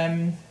at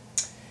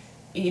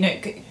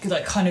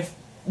like kind of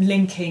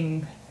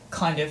linking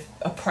kind of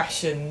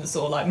oppressions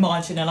or like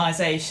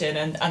marginalisation,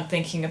 and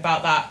thinking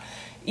about that,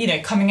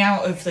 coming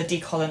out of the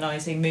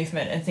decolonising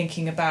movement, and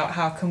thinking about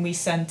how can we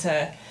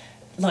centre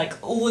like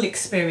all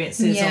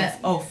experiences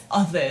of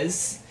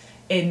others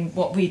in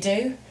what we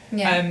do.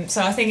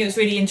 So I think it was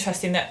really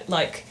interesting that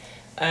like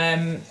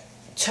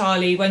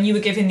Charlie, when you were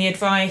giving the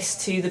advice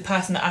to the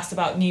person that asked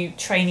about new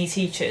trainee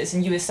teachers,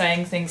 and you were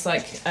saying things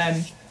like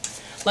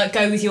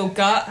go with your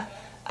gut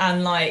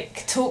and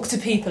like talk to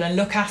people and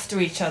look after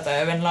each other,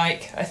 and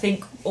like I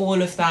think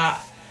all of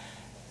that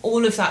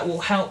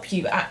will help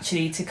you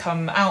actually to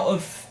come out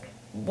of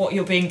what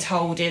you're being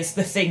told is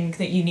the thing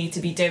that you need to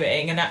be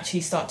doing, and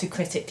actually start to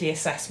critically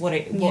assess what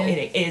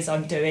it is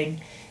I'm doing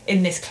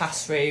in this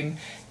classroom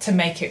to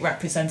make it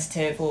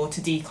representative, or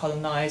to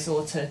decolonise,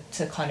 or to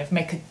kind of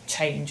make a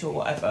change or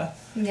whatever.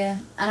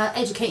 And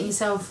educating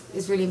yourself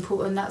is really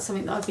important. That's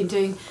something that I've been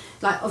doing,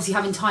 like obviously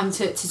having time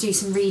to do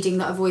some reading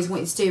that I've always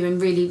wanted to do,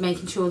 and really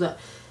making sure that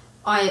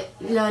I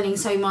learning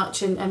so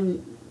much,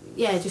 and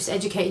just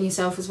educating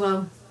yourself as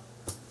well.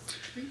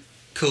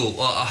 Cool.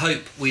 Well, I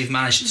hope we've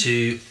managed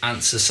to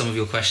answer some of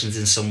your questions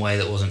in some way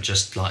that wasn't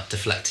just like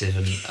deflective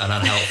and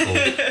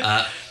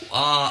unhelpful.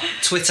 Our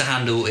Twitter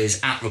handle is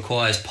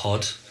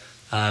 @requirespod.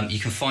 You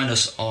can find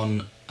us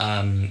on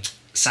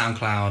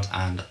SoundCloud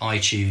and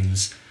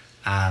iTunes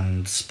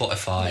and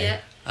Spotify.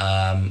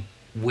 Yeah.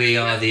 We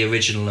are the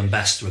original and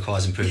best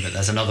requires improvement.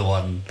 There's another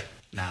one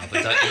now,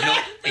 but don't,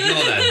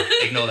 ignore them.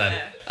 Ignore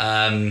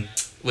them.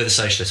 We're the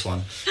socialist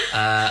one.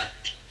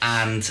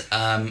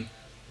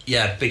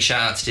 Big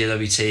shout out to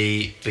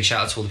DLWT, big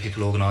shout out to all the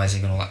people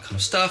organising and all that kind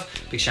of stuff.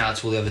 Big shout out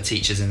to all the other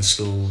teachers in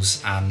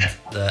schools and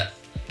the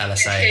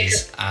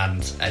LSAs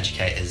and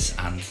educators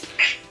and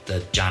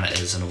the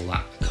janitors and all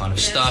that kind of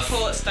stuff.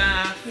 Support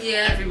staff.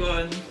 Yeah.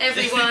 Everyone.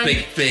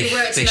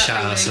 Big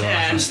shout out to all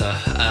that kind of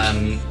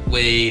stuff.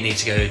 We need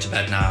to go to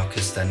bed now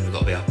because then we've got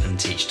to be up and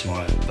teach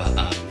tomorrow.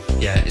 But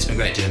it's been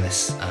great doing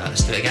this.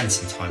 Let's do it again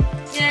sometime.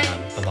 Yeah.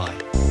 Bye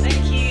bye.